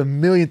 but there's a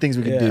million things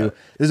we could do.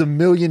 There's a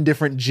million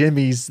different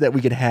Jimmys that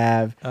we could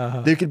have.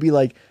 There could be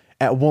like,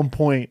 at one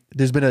point,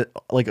 there's been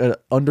an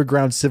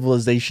underground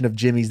civilization of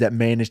Jimmys that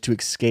managed to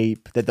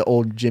escape, that the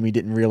old Jimmy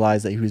didn't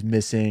realize that he was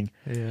missing.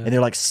 Yeah. And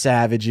they're like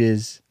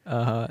savages.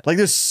 Like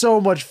there's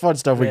so much fun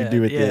stuff we could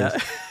do with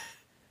this.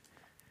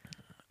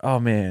 Oh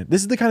man,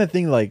 this is the kind of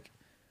thing like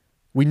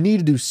we need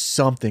to do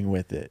something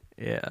with it.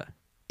 Yeah.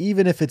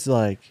 Even if it's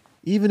like,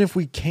 even if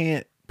we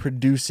can't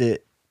produce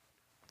it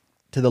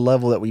to the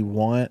level that we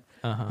want,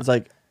 it's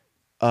like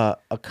a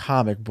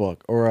comic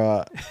book or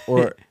a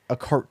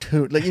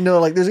cartoon, like, you know,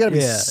 like there's gotta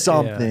be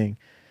something. Yeah.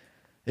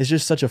 It's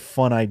just such a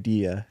fun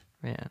idea.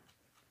 Man,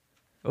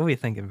 what are we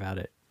thinking about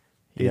it?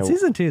 Dude,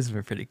 season 2 has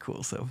been pretty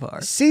cool so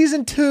far.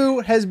 Season 2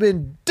 has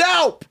been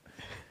dope.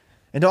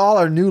 And to all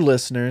our new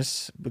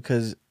listeners,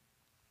 because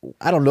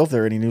I don't know if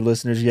there are any new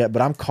listeners yet,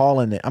 but I'm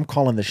calling it. I'm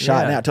calling the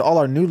shot now. To all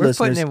our new listeners,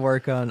 we're putting in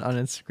work on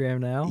Instagram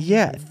now.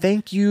 Yeah,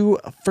 thank you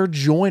for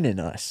joining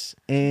us,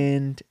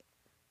 and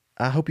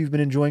I hope you've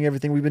been enjoying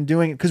everything we've been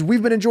doing, because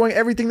we've been enjoying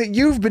everything that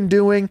you've been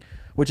doing,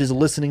 which is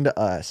listening to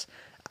us.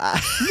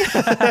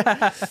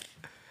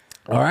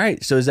 All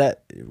right, so is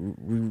that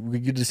we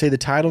good to say the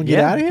title and get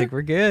out of here? I think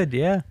we're good.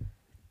 Yeah.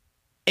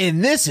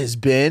 And this has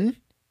been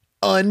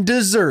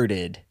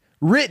Undeserted,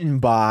 written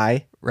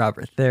by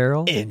Robert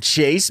Therrell and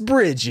Chase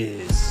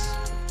Bridges.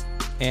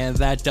 And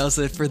that does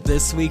it for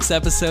this week's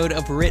episode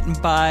of Written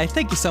By.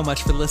 Thank you so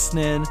much for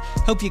listening.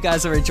 Hope you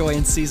guys are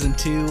enjoying season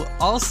 2.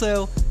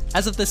 Also,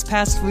 as of this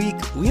past week,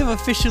 we have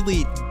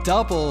officially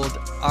doubled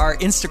our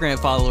Instagram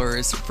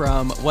followers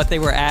from what they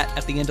were at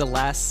the end of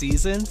last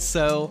season.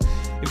 So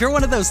if you're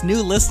one of those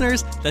new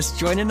listeners that's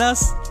joining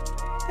us,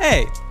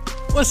 hey,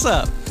 what's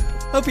up?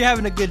 Hope you're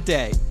having a good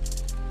day.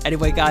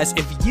 Anyway, guys,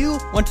 if you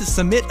want to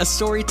submit a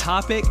story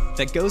topic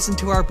that goes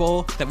into our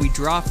bowl that we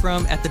draw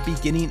from at the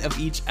beginning of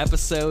each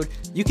episode,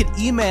 you can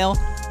email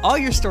all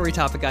your story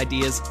topic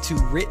ideas to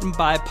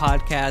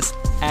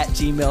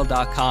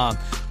writtenbypodcast@gmail.com.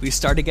 We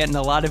started getting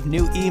a lot of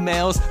new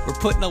emails. We're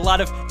putting a lot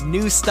of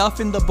new stuff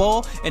in the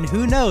bowl. And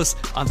who knows,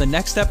 on the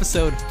next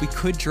episode, we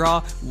could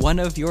draw one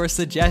of your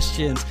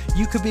suggestions.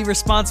 You could be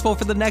responsible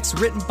for the next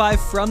Written By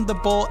From the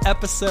Bowl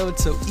episode.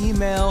 So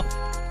email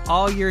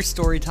all your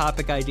story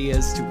topic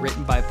ideas to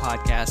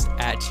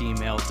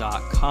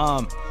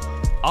writtenbypodcast@gmail.com.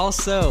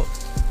 Also,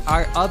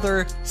 our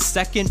other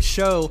second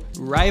show,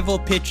 Rival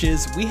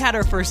Pitches, we had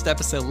our first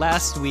episode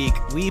last week.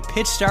 We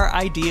pitched our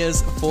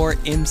ideas for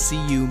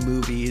MCU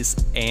movies,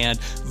 and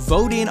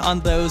voting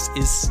on those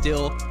is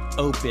still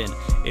open.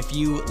 If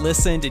you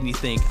listened and you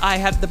think I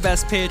had the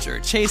best pitch or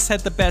Chase had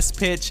the best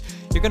pitch,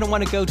 you're going to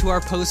want to go to our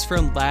post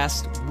from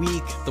last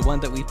week, the one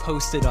that we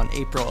posted on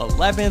April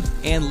 11th,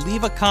 and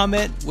leave a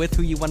comment with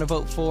who you want to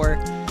vote for.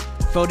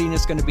 Voting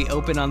is going to be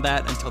open on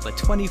that until the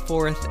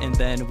 24th, and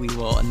then we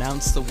will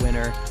announce the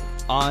winner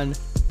on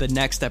the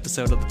next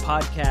episode of the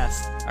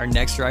podcast, our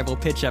next Rival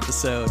Pitch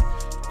episode.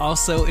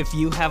 Also, if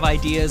you have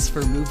ideas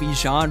for movie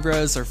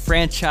genres or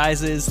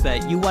franchises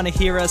that you want to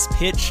hear us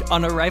pitch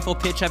on a Rival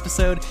Pitch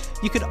episode,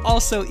 you could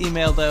also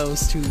email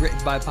those to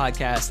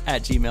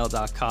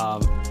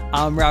writtenbypodcast@gmail.com.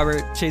 I'm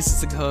Robert. Chase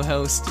is the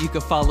co-host. You can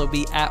follow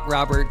me at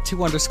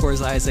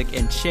Robert_Isaac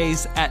and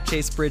Chase at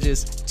Chase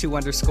Bridges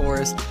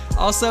 2_.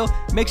 Also,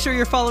 make sure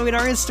you're following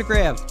our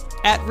Instagram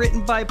at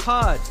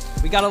writtenbypod.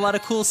 We got a lot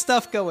of cool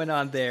stuff going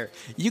on there.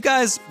 You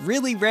guys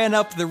really ran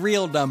up the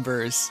reel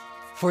numbers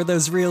for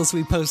those reels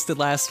we posted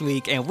last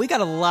week, and we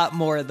got a lot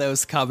more of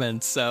those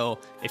coming. So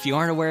if you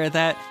aren't aware of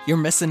that, you're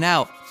missing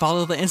out.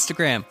 Follow the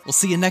Instagram. We'll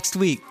see you next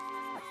week.